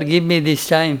will never give me this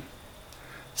time.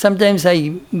 Sometimes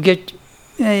I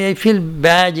feel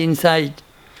bad inside.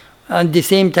 At the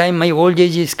same time, my old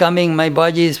age is coming, my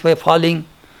body is falling.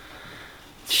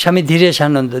 Swami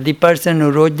Dhireshananda, the person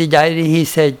who wrote the diary, he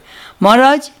said,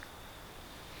 Maharaj,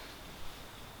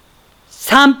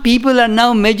 some people are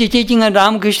now meditating on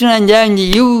Ramakrishna and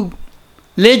you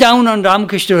lay down on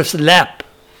Ramakrishna's lap.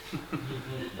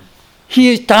 He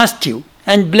has touched you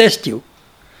and blessed you.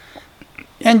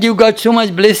 And you got so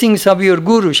much blessings of your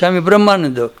Guru, Swami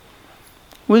Brahmananda.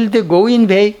 Will they go in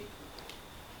vain?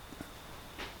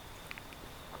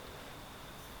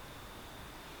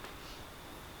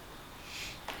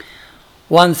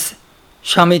 Once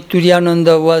Swami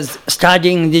Turiyananda was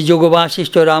studying the Yoga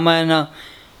Vasishta Ramayana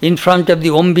in front of the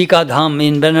Ambika Dham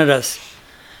in Benares.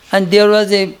 And there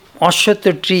was a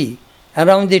Ashwatha tree.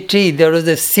 Around the tree there was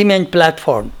a cement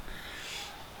platform.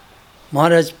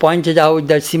 Maharaj pointed out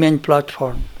that cement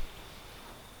platform.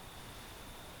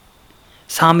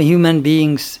 Some human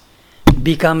beings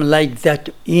become like that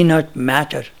inert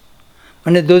matter.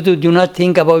 And those who do not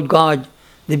think about God,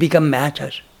 they become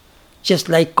matter. Just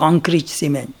like concrete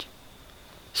cement.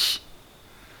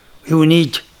 You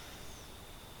need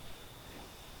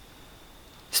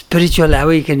spiritual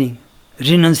awakening,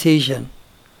 renunciation.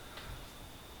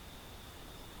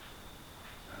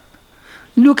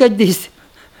 Look at these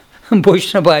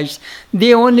Vaishnavas.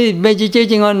 They only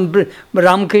meditating on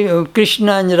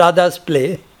Krishna and Radha's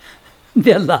play.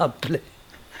 They love play.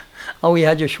 We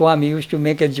had a Swami used to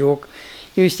make a joke.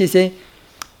 He used to say,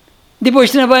 the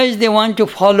Vaishnavas, they want to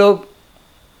follow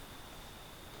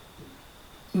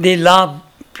the love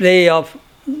play of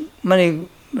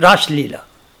Rash Leela.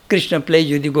 Krishna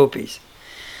plays with the gopis.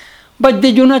 But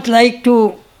they do not like to,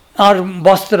 or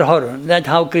Vastra Haran, that's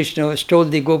how Krishna stole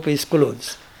the gopis'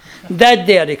 clothes. That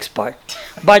they are expert.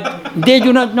 But they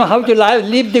do not know how to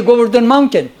leave the Govardhan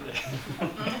mountain.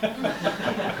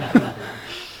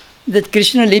 That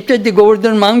Krishna lifted the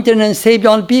Govardhan mountain and saved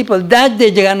all people. That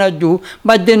they cannot do,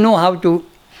 but they know how to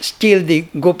steal the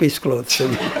gopis' clothes.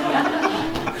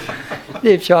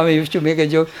 Dev Swami used to make a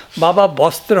joke, Baba,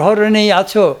 Vastra Harane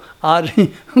acho,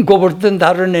 or Govardhan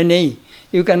Dharane nei.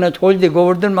 You cannot hold the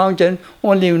Govardhan mountain,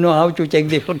 only you know how to take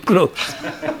the clothes.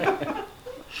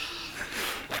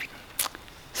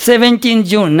 17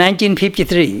 June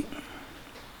 1953.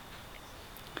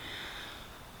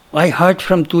 I heard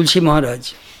from Tulsi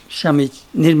Maharaj, Swami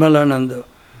Nirmalananda,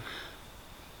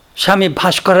 Swami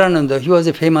Bhaskarananda, he was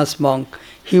a famous monk.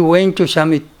 He went to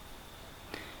Swami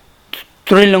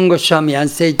Trilanga Swami and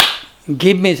said,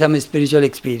 give me some spiritual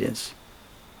experience.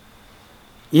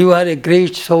 You are a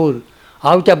great soul.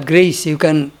 Out of grace you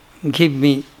can give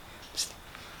me.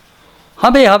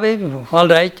 Habe, all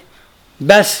right.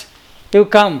 Bas, you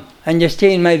come and just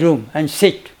stay in my room and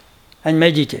sit and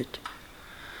meditate.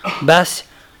 Bas,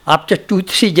 after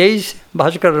 2-3 days,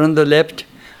 Bhaskarananda left.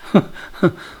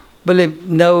 But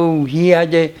now he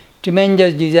had a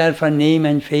tremendous desire for name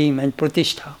and fame and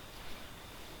pratishtha.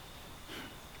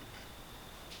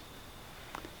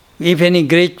 If any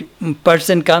great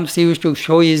person comes, he used to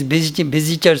show his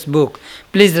visitor's book.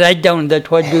 Please write down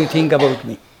that what do you think about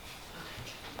me.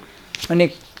 And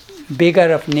a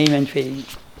beggar of name and fame,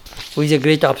 who is a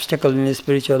great obstacle in his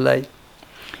spiritual life.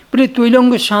 But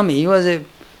Tuilanga Swami, he was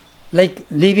like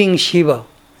living Shiva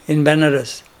in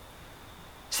Benares.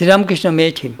 Sri Ramakrishna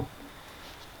met him.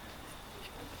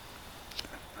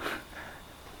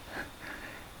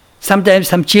 Sometimes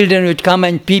some children would come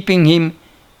and peeping him.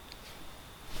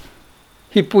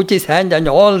 He put his hand and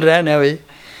all ran away.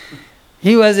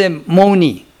 He was a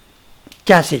Mauni,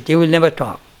 tacit, he will never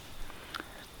talk.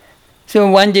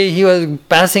 So one day he was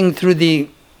passing through the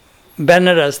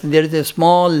Benares, there is a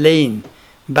small lane,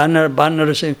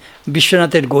 Benares,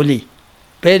 Vishwanathar Goli,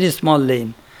 very small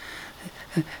lane.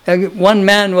 One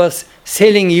man was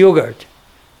selling yogurt.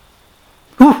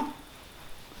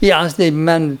 He asked the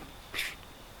man,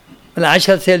 well, I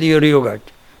shall sell your yogurt.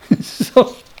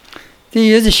 So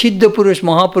he is a Siddha Purush,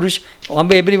 Mahapurush.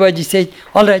 Everybody said,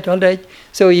 all right.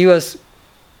 So he was,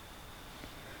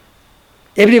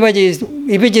 everybody is,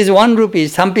 if it is 1 rupee,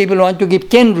 some people want to give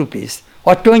 10 rupees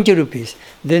or 20 rupees.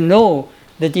 They know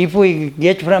that if we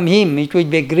get from him, it will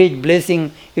be a great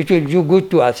blessing, it will do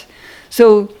good to us.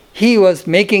 So he was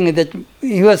making that,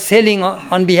 he was selling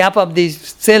on behalf of the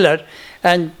seller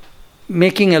and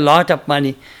making a lot of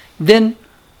money. Then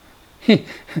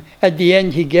at the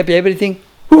end he gave everything,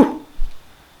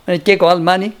 and take all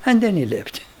money, and then he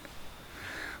left.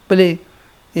 But an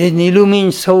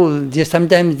illumined soul,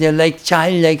 sometimes they are like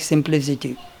childlike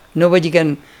simplicity. Nobody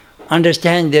can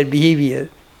understand their behavior.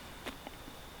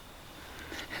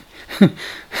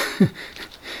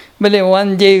 But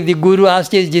one day the Guru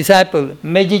asked his disciple,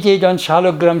 meditate on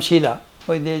Shalogram Shila.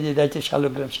 Oh, that's a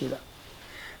Shalogram Shila.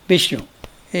 Vishnu,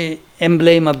 a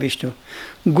emblem of Vishnu.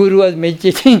 Guru was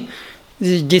meditating,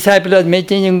 the disciple was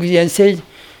meditating and said,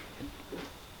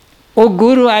 "Oh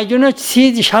Guru, I do not see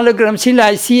the Shalogram Shila,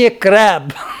 I see a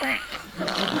crab."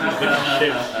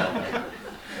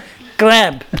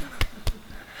 Crab.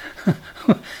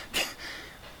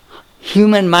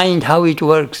 Human mind, how it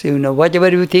works, whatever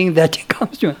you think, that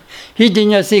comes to him. He did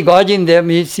not see God in them,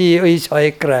 he saw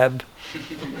a crab.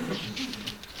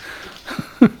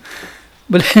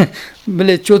 But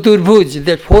Chaturbhuj,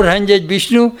 that 400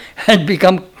 Vishnu had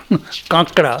become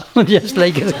kankra, just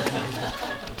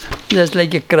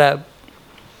like a crab.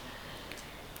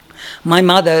 My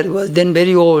mother was then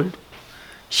very old.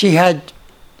 She had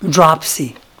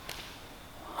dropsy.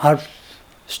 Her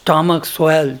stomach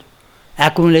swelled,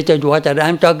 accumulated water. I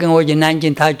am talking about in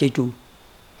 1932.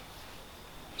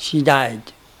 She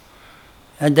died.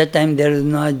 At that time, there was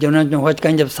no, I do not know what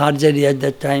kind of surgery at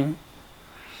that time.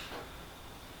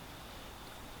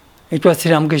 It was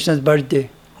Sri Ramakrishna's birthday.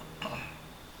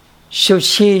 So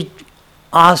she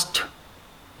asked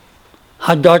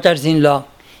her daughters-in-law,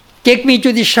 "Take me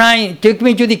to the shrine, take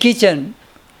me to the kitchen.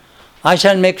 I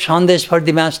shall make sandesh for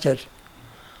the master."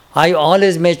 I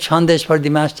always made sandesh for the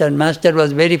master. Master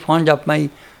was very fond of my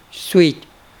sweet.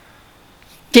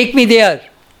 "Take me there."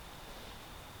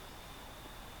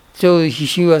 So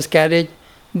she was carried.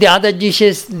 The other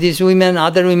dishes,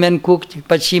 other women cooked,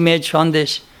 but she made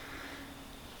sandesh.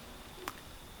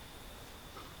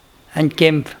 And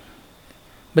came.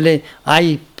 But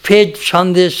I fed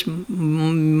sandesh,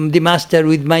 the master,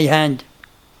 with my hand.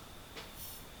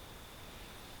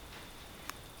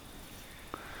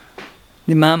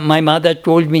 My mother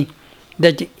told me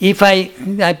that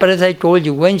perhaps I told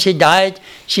you, when she died,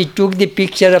 she took the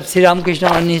picture of Sri Ramakrishna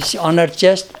on her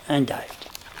chest and died.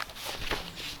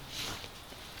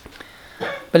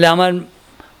 But আমার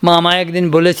মামা একদিন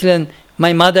বলেছিলেন,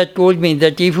 my mother told me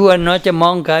that if you are not a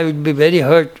monk, I would be very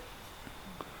hurt.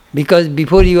 Because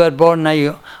before you were born,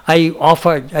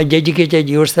 I dedicated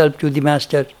yourself to the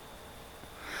master.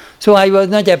 So I was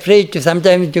not afraid to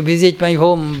sometimes to visit my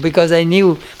home because I knew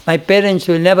my parents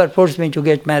will never force me to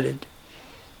get married.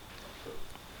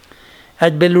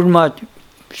 At Belur Math,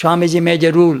 Swamiji made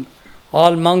a rule.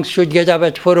 All monks should get up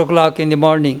at 4 o'clock in the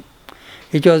morning.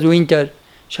 It was winter.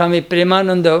 Swami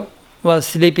Premananda was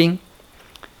sleeping.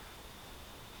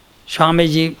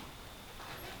 Swamiji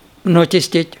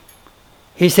noticed it.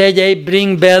 He said, "Hey, bring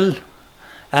bell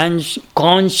and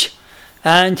conch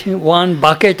and one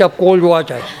bucket of cold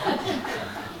water."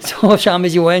 So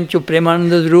Swamiji went to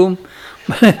Premananda's room.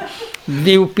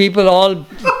 The people all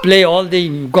play all the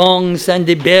gongs and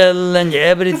the bell and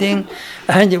everything.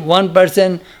 And one person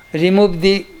removed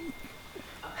the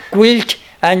quilt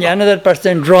and another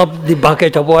person dropped the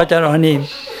bucket of water on him.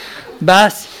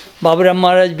 Bas, Baburam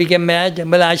Maharaj became mad.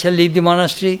 "Well, I shall leave the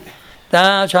monastery."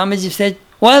 Then Swamiji said,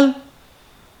 "Well,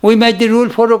 we made the rule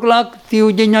 4 o'clock. You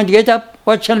did not get up.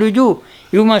 What shall we do?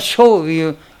 You must show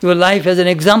your life as an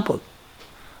example."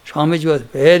 Swamiji was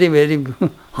very, very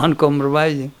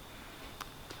uncompromising.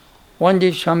 One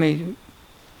day Swami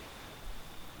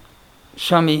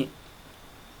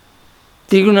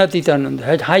Trigunatītananda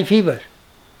had high fever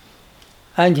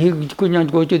and he could not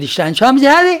go to the shrine. Swami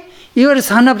said, "Hare, you are a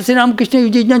son of Sri Ramakrishna,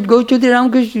 you did not go to the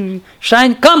Ramakrishna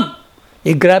shrine, come."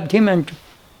 He grabbed him and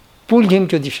pulled him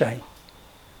to the shrine.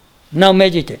 "Now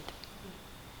meditate."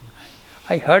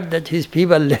 I heard that his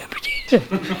fever left him.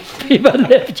 Fever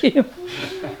left him.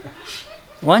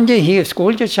 One day he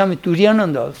scolded Swami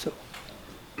Turiyananda also.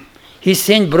 He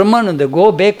sent Brahmananda, "Go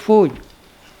bake food.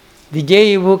 The day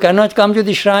you cannot come to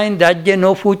the shrine, that day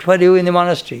no food for you in the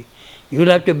monastery. You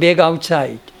will have to beg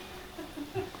outside."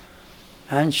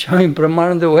 And Swami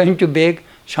Brahmananda went to beg.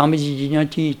 Swamiji did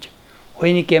not eat.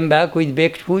 When he came back with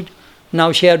baked food, "Now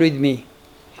share with me."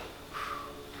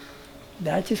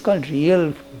 That is called real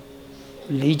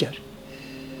leader.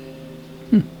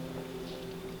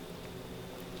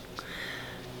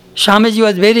 Swamiji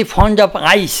was very fond of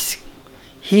ice.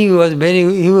 He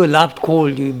loved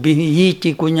cold. Heat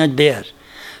he could not bear.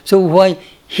 So why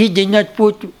he did not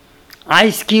put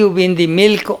ice cube in the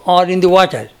milk or in the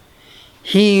water.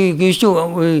 He used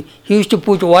to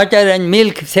put water and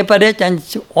milk separate and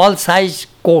all size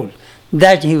cold.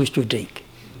 That he used to drink.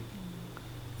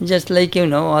 Just like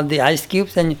all the ice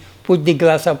cubes, and put the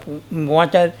glass of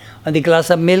water or the glass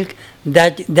of milk.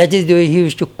 That is the way he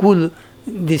used to cool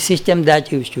the system that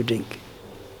he used to drink.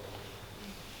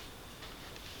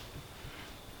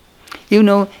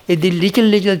 The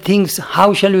little things, how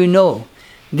shall we know?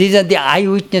 These are the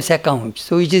eyewitness accounts.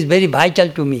 So it is very vital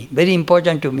to me, very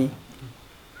important to me.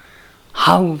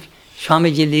 How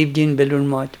Swamiji lived in Belur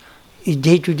Math, his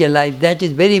day-to-day life, that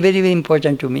is very, very, very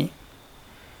important to me.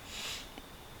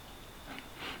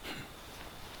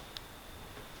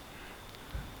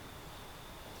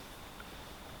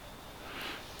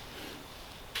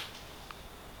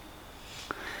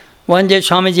 One day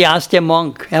Swamiji asked a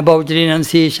monk about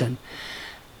renunciation.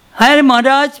 अरे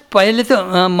महाराज पहले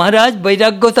तो महाराज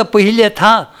वैराग्य तो पहले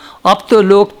था, अब तो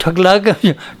लोग ठगलाए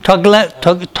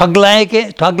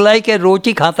के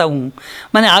रोटी खाता हूँ.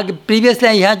 मैंने आगे previously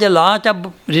I had a lot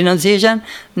of renunciation.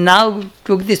 Now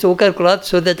took this ochre cloth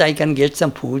so that I can get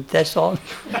some food. That's all.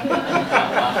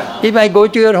 If I go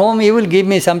to your home, you will give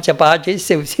me some chapatis.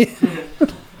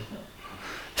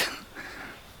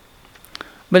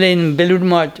 But in Belur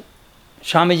Math,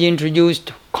 Swamiji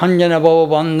introduced Khanjana Bhava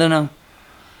Bandhana.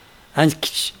 And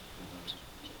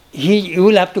you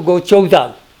will have to go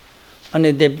Chautal. And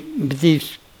the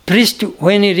priest,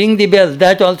 when he ring the bell,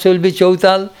 that also will be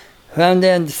Chautal. And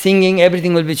then singing,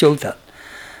 everything will be Chautal.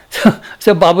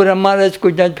 So Baburam Maharaj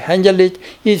could not handle it.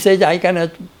 He said, I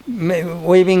cannot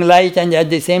waving light and at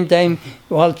the same time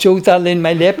while Chautal in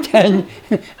my left hand,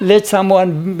 let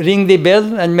someone ring the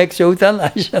bell and make Chautal,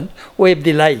 I shall wave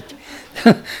the light.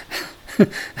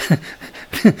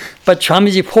 But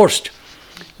Swamiji forced.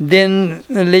 Then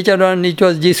later on it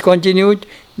was discontinued.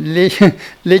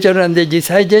 Later on they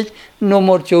decided no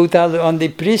more Chautal on the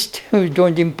priest,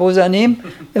 don't impose on him.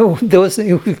 Those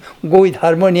who go with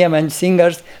harmonium and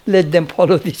singers, let them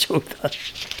follow the Chautal.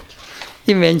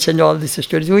 He mentioned all these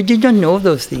stories. We did not know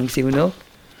those things, you know.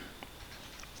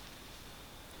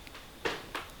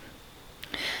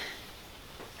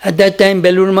 At that time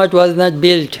Belur Math was not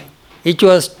built. It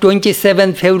was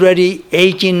 27 February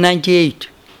 1898.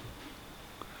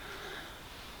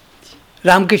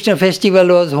 Ramakrishna festival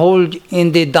was held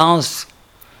in the dance.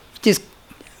 It is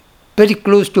very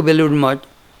close to Belur Math,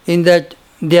 in that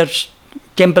their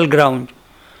temple ground.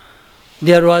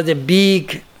 There was a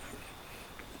big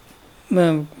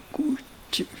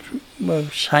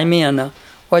Shaimiyana,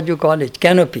 what do you call it,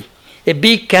 canopy. A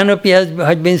big canopy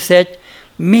had been set.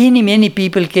 Many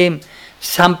people came.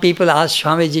 Some people asked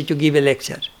Swamiji to give a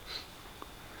lecture.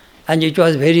 And it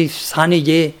was very sunny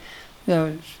day.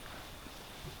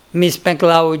 Miss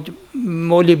MacLeod,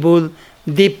 Molly Bull,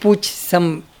 they put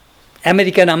some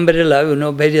American umbrella, you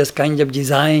know, various kinds of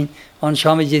design on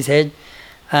Swamiji's head.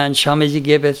 And Swamiji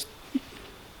gave a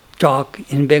talk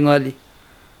in Bengali.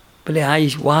 But I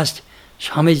asked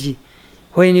Swamiji,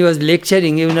 when he was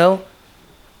lecturing, you know,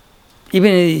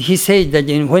 even he said that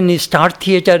when he started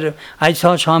theatre, I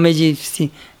saw Swamiji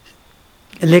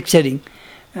lecturing.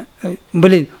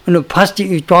 But you know, first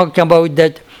he talked about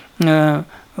that Das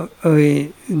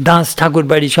Thakur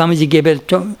Badi. Swamiji gave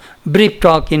a brief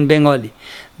talk in Bengali.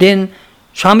 Then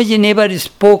Swamiji never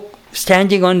spoke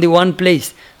standing on the one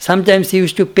place. Sometimes he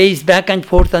used to pace back and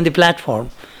forth on the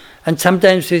platform. And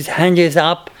sometimes his hand is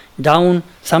up, down,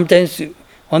 sometimes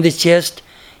on the chest.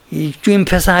 To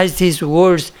emphasize his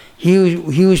words, he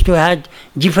used to have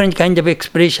different kind of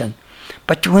expression.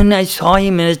 But when I saw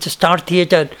him at the Star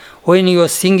Theatre, when he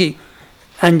was singing,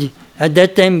 and at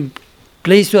that time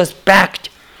place was packed,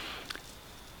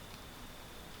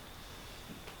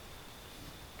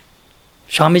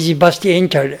 Swamiji just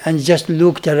entered and just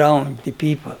looked around the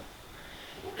people.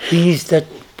 He is that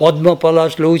Padma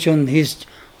Palas Lochan, his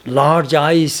large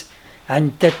eyes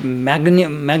and that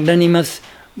magnanimous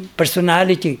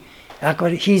personality.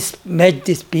 He made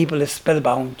these people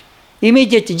spellbound.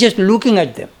 Immediately, just looking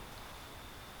at them.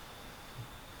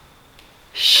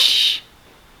 Shh.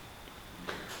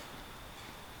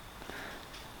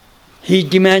 He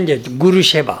demanded Guru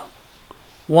Seva.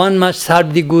 One must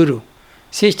serve the Guru.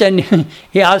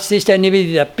 He asked Sister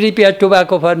Nivedita, prepare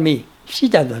tobacco for me. She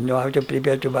doesn't know how to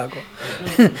prepare tobacco.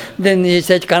 Then he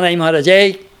said, Kanai Maharaj,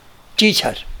 hey, teach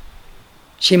her.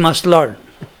 She must learn.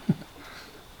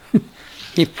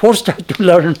 He forced her to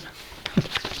learn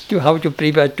how to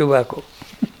prepare tobacco.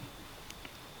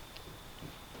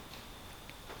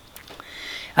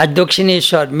 At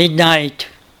Dakshineshwar, midnight,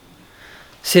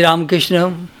 Sri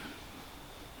Ramakrishna,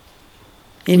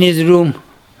 in his room,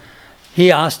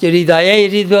 he asked Rida, hey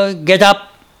Rida, get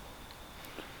up.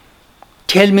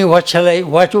 Tell me what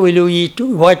will you eat,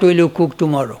 what will you cook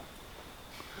tomorrow?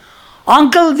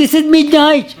 Uncle, this is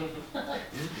midnight.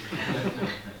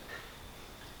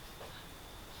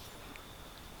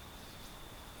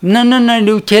 No,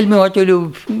 you tell me what will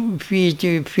you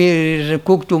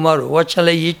cook tomorrow, what shall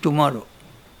I eat tomorrow?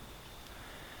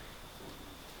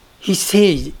 He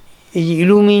says,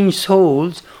 illumined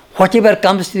souls, whatever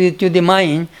comes to the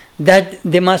mind, that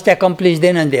they must accomplish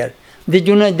then and there.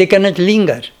 They cannot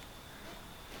linger.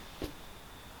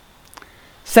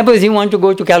 Suppose you want to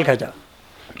go to Calcutta.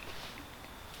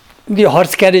 The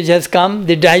horse carriage has come,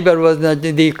 the driver was not,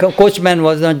 the coachman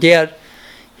was not there.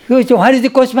 He said, where is the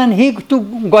coachman? He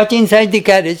got inside the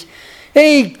carriage.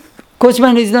 Hey,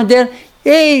 coachman is not there.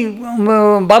 Hey,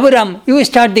 Baburam, you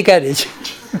start the carriage.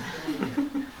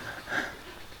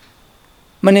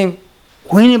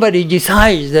 Whenever he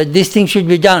decides that this thing should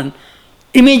be done,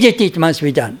 immediately it must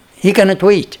be done. He cannot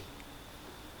wait.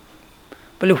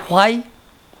 But why?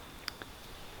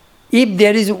 If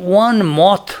there is one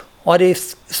moth or a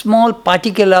small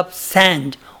particle of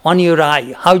sand on your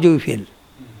eye, how do you feel?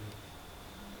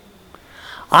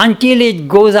 Until it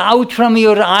goes out from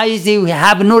your eyes, you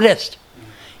have no rest.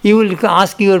 You will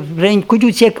ask your friend, could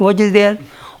you check what is there?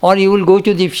 Or you will go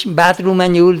to the bathroom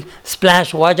and you will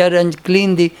splash water and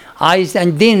clean the eyes,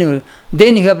 and then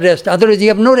you have rest. Otherwise you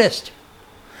have no rest.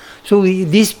 So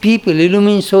these people,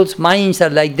 illumined souls' minds are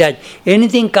like that.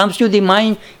 Anything comes to the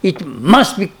mind, it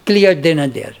must be cleared then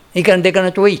and there. They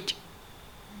cannot wait.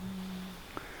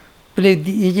 But it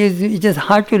is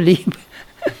hard to live.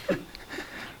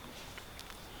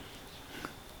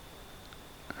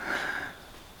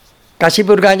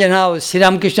 Kashipur Ganjan house, Sri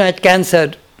Ramakrishna had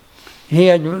cancer. He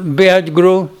had beard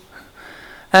grow,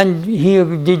 and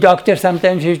the doctor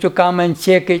sometimes used to come and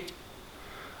check it.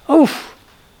 Oof!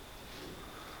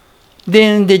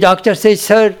 Then the doctor says,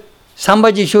 sir,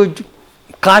 somebody should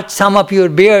cut some of your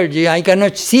beard. I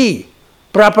cannot see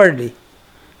properly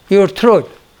your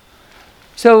throat.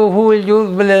 So who will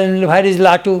do? Where is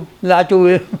Latu?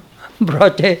 Latu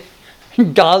brought a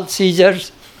dull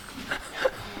scissors.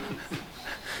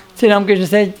 Sri Ramakrishna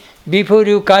said, before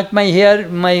you cut my hair,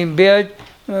 my beard,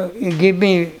 give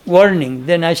me warning.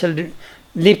 Then I shall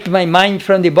lift my mind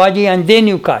from the body and then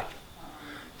you cut.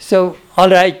 So, all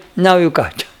right, now you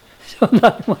cut. So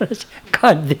Lal Maharaj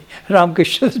cut the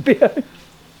Ramakrishna's beard.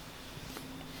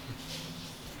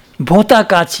 Bhota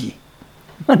kachi,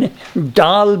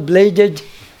 dull bladed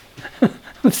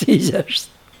scissors.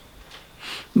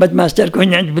 But Master could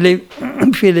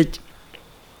not feel it.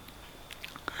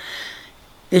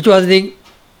 It was the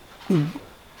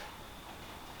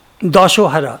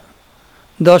Dashohara.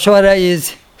 Dashohara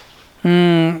is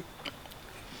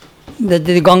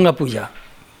the Ganga Puja,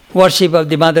 worship of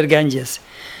the Mother Ganges.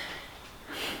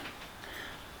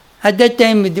 At that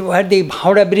time, where the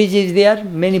Howrah Bridge is there,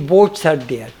 many boats are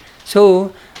there.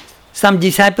 So, some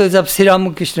disciples of Sri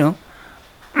Ramakrishna,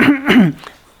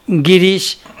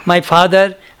 Girish, my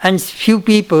father, and few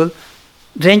people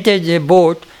rented a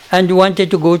boat and wanted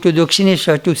to go to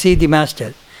Dakshineshwar to see the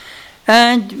master.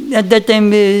 And at that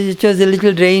time it was a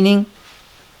little raining,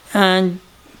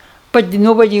 but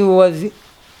nobody was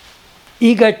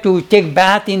eager to take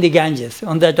bath in the Ganges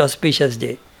on that auspicious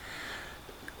day.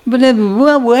 But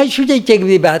why should I take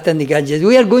the bath in the Ganges?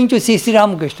 We are going to see Sri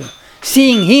Ramakrishna.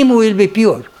 Seeing him we will be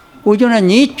pure. We do not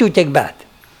need to take bath.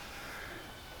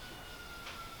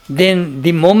 Then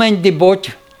the moment the boat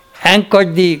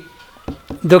anchored the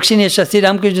Dakshineshwar, Sri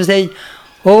Ramakrishna said,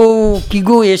 oh,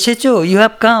 Kigo Eshecho, you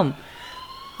have come.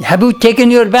 Have you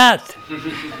taken your bath?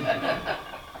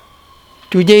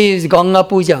 Today is Ganga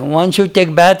Puja. One should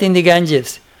take bath in the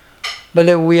Ganges.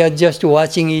 But we are just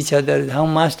watching each other. How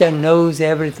Master knows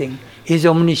everything. He is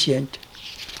omniscient.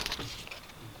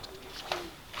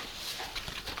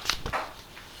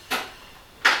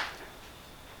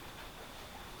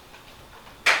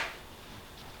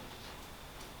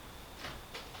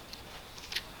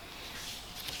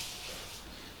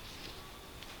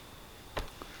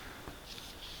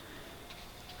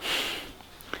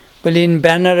 But in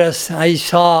Banaras, I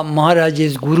saw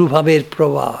Maharaj's Guru Bhaver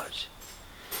Pravas.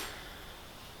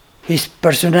 His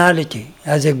personality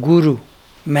as a guru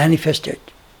manifested.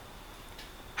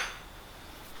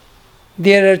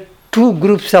 There are two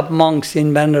groups of monks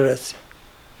in Banaras.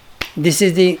 This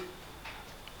is the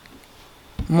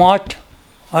mott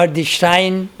or the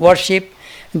shrine worship,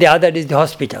 the other is the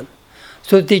hospital.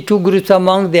 So the two groups of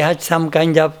monks, they had some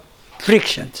kind of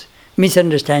frictions,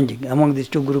 misunderstanding among these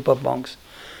two groups of monks.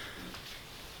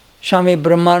 Swami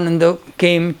Brahmananda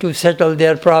came to settle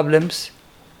their problems.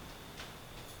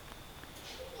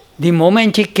 The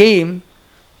moment he came,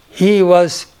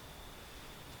 the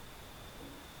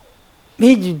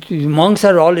monks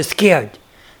are all scared.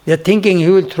 They are thinking he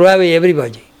will throw away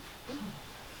everybody.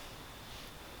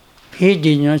 He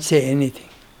did not say anything.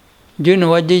 Do you know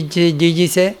what did he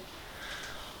say?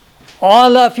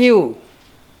 All of you,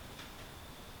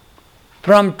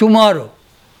 from tomorrow,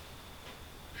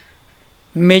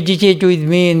 meditate with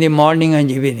me in the morning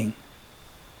and evening.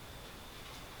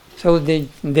 So they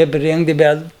rang the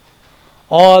bell.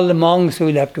 All the monks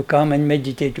will have to come and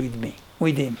meditate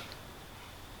with him.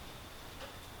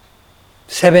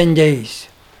 7 days.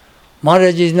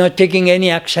 Maharaj is not taking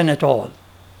any action at all.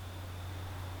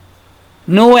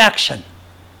 No action.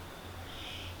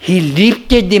 He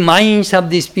lifted the minds of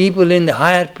these people in the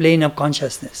higher plane of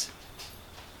consciousness.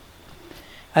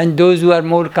 And those who are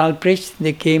more culprits,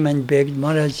 they came and begged,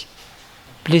 Maharaj,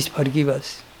 please forgive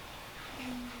us.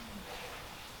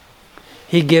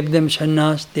 He gave them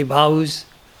sannyas, the vows,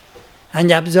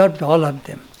 and absorbed all of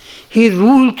them. He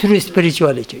ruled through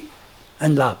spirituality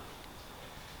and love.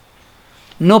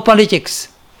 No politics.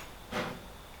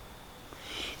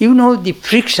 You know the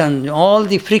friction, all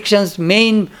the frictions,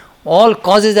 all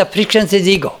causes of frictions is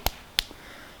ego.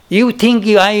 You think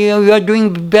you are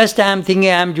doing best, I am thinking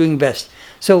I am doing best.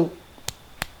 So,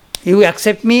 you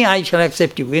accept me, I shall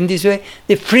accept you. In this way,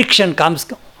 the friction comes,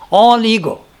 all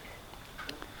ego.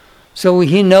 So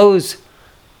he knows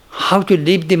how to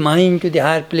lift the mind to the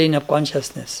higher plane of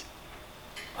consciousness,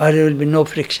 or there will be no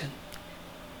friction.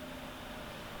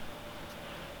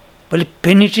 But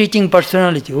penetrating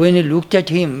personality, when you looked at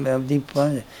him,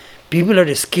 people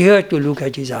are scared to look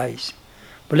at his eyes.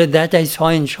 But that I saw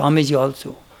in Swamiji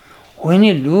also. When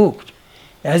he looked,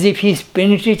 as if he is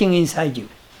penetrating inside you.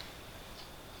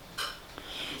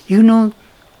 You know,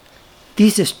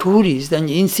 these stories and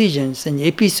incidents and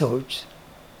episodes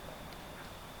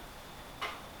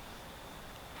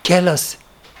tell us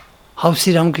how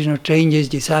Sri Ramakrishna trained his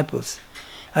disciples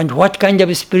and what kind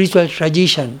of spiritual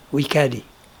tradition we carry.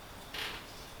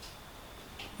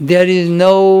 There is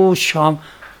no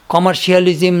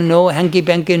commercialism, no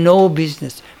hanky-panky, no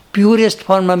business. Purest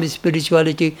form of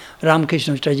spirituality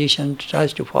Ramakrishna tradition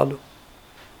tries to follow.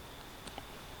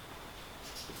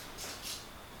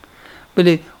 But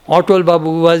Atal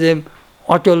Babu was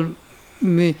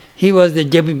he was the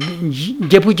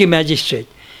deputy magistrate.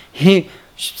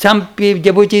 Some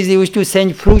devotees used to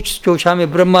send fruits to Swami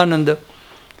Brahmananda,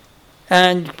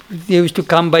 and they used to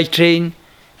come by train,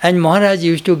 and Maharaj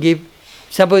used to give,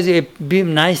 suppose a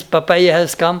nice papaya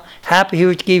has come, half he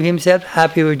would give himself,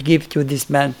 half he would give to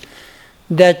this man.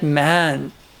 That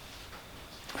man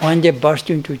one day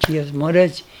burst into tears.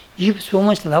 Maharaj, you have so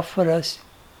much love for us.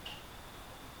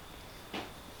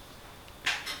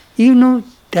 You know,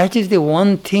 that is the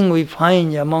one thing we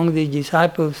find among the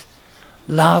disciples,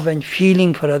 love and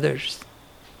feeling for others.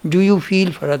 Do you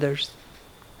feel for others?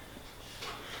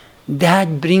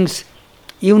 That brings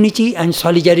unity and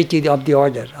solidarity of the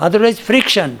order. Otherwise,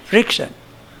 friction,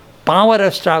 power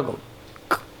of struggle,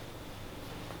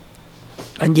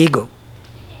 and ego.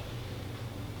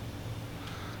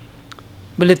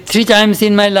 But 3 times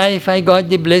in my life I got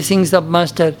the blessings of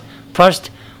Master.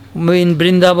 First, in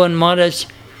Vrindavan, Maharaj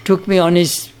took me on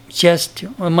his chest,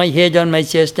 on my head on my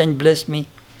chest, and blessed me.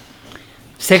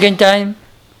 Second time,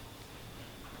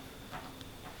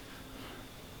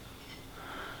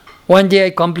 one day I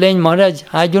complained, Maharaj,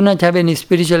 I do not have any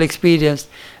spiritual experience.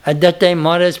 At that time,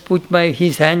 Maharaj put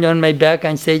his hand on my back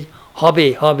and said,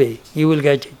 Hobe, you will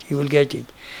get it.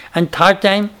 And third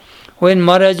time, when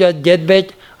Maharaj was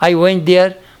deathbed, I went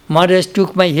there, Maharaj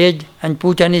took my head and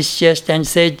put on his chest and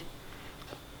said,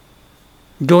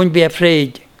 don't be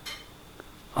afraid,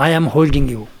 I am holding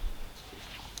you.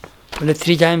 Well,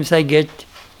 3 times I get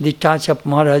the touch of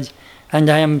Maharaj, and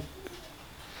I am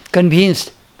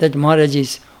convinced that Maharaj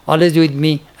is always with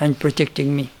me and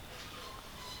protecting me.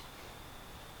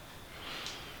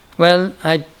 Well,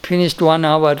 I finished 1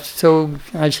 hour, so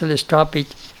I shall stop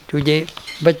it today.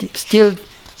 But still,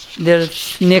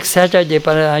 next Saturday,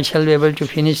 I shall be able to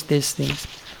finish these things.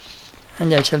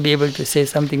 And I shall be able to say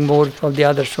something more of the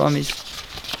other Swamis.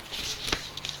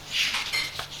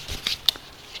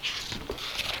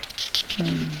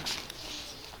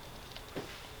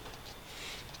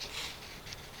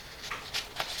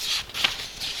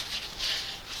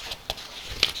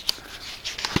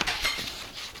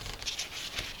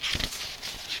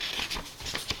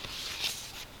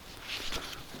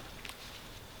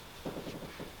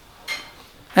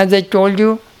 As I told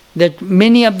you, that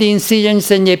many of the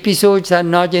incidents and episodes are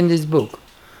not in this book.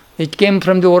 It came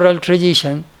from the oral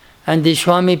tradition, and the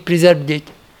Swami preserved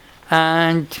it.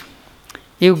 And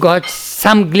you got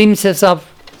some glimpses of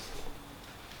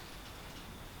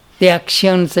the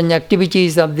actions and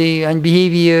activities of and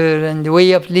behavior and the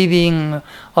way of living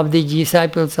of the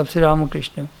disciples of Sri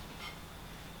Ramakrishna.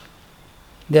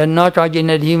 They are not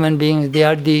ordinary human beings, they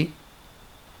are the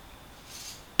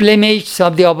playmates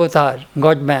of the avatar,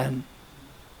 God-man.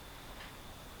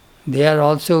 They are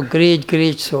also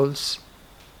great souls.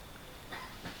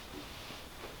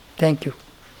 Thank you.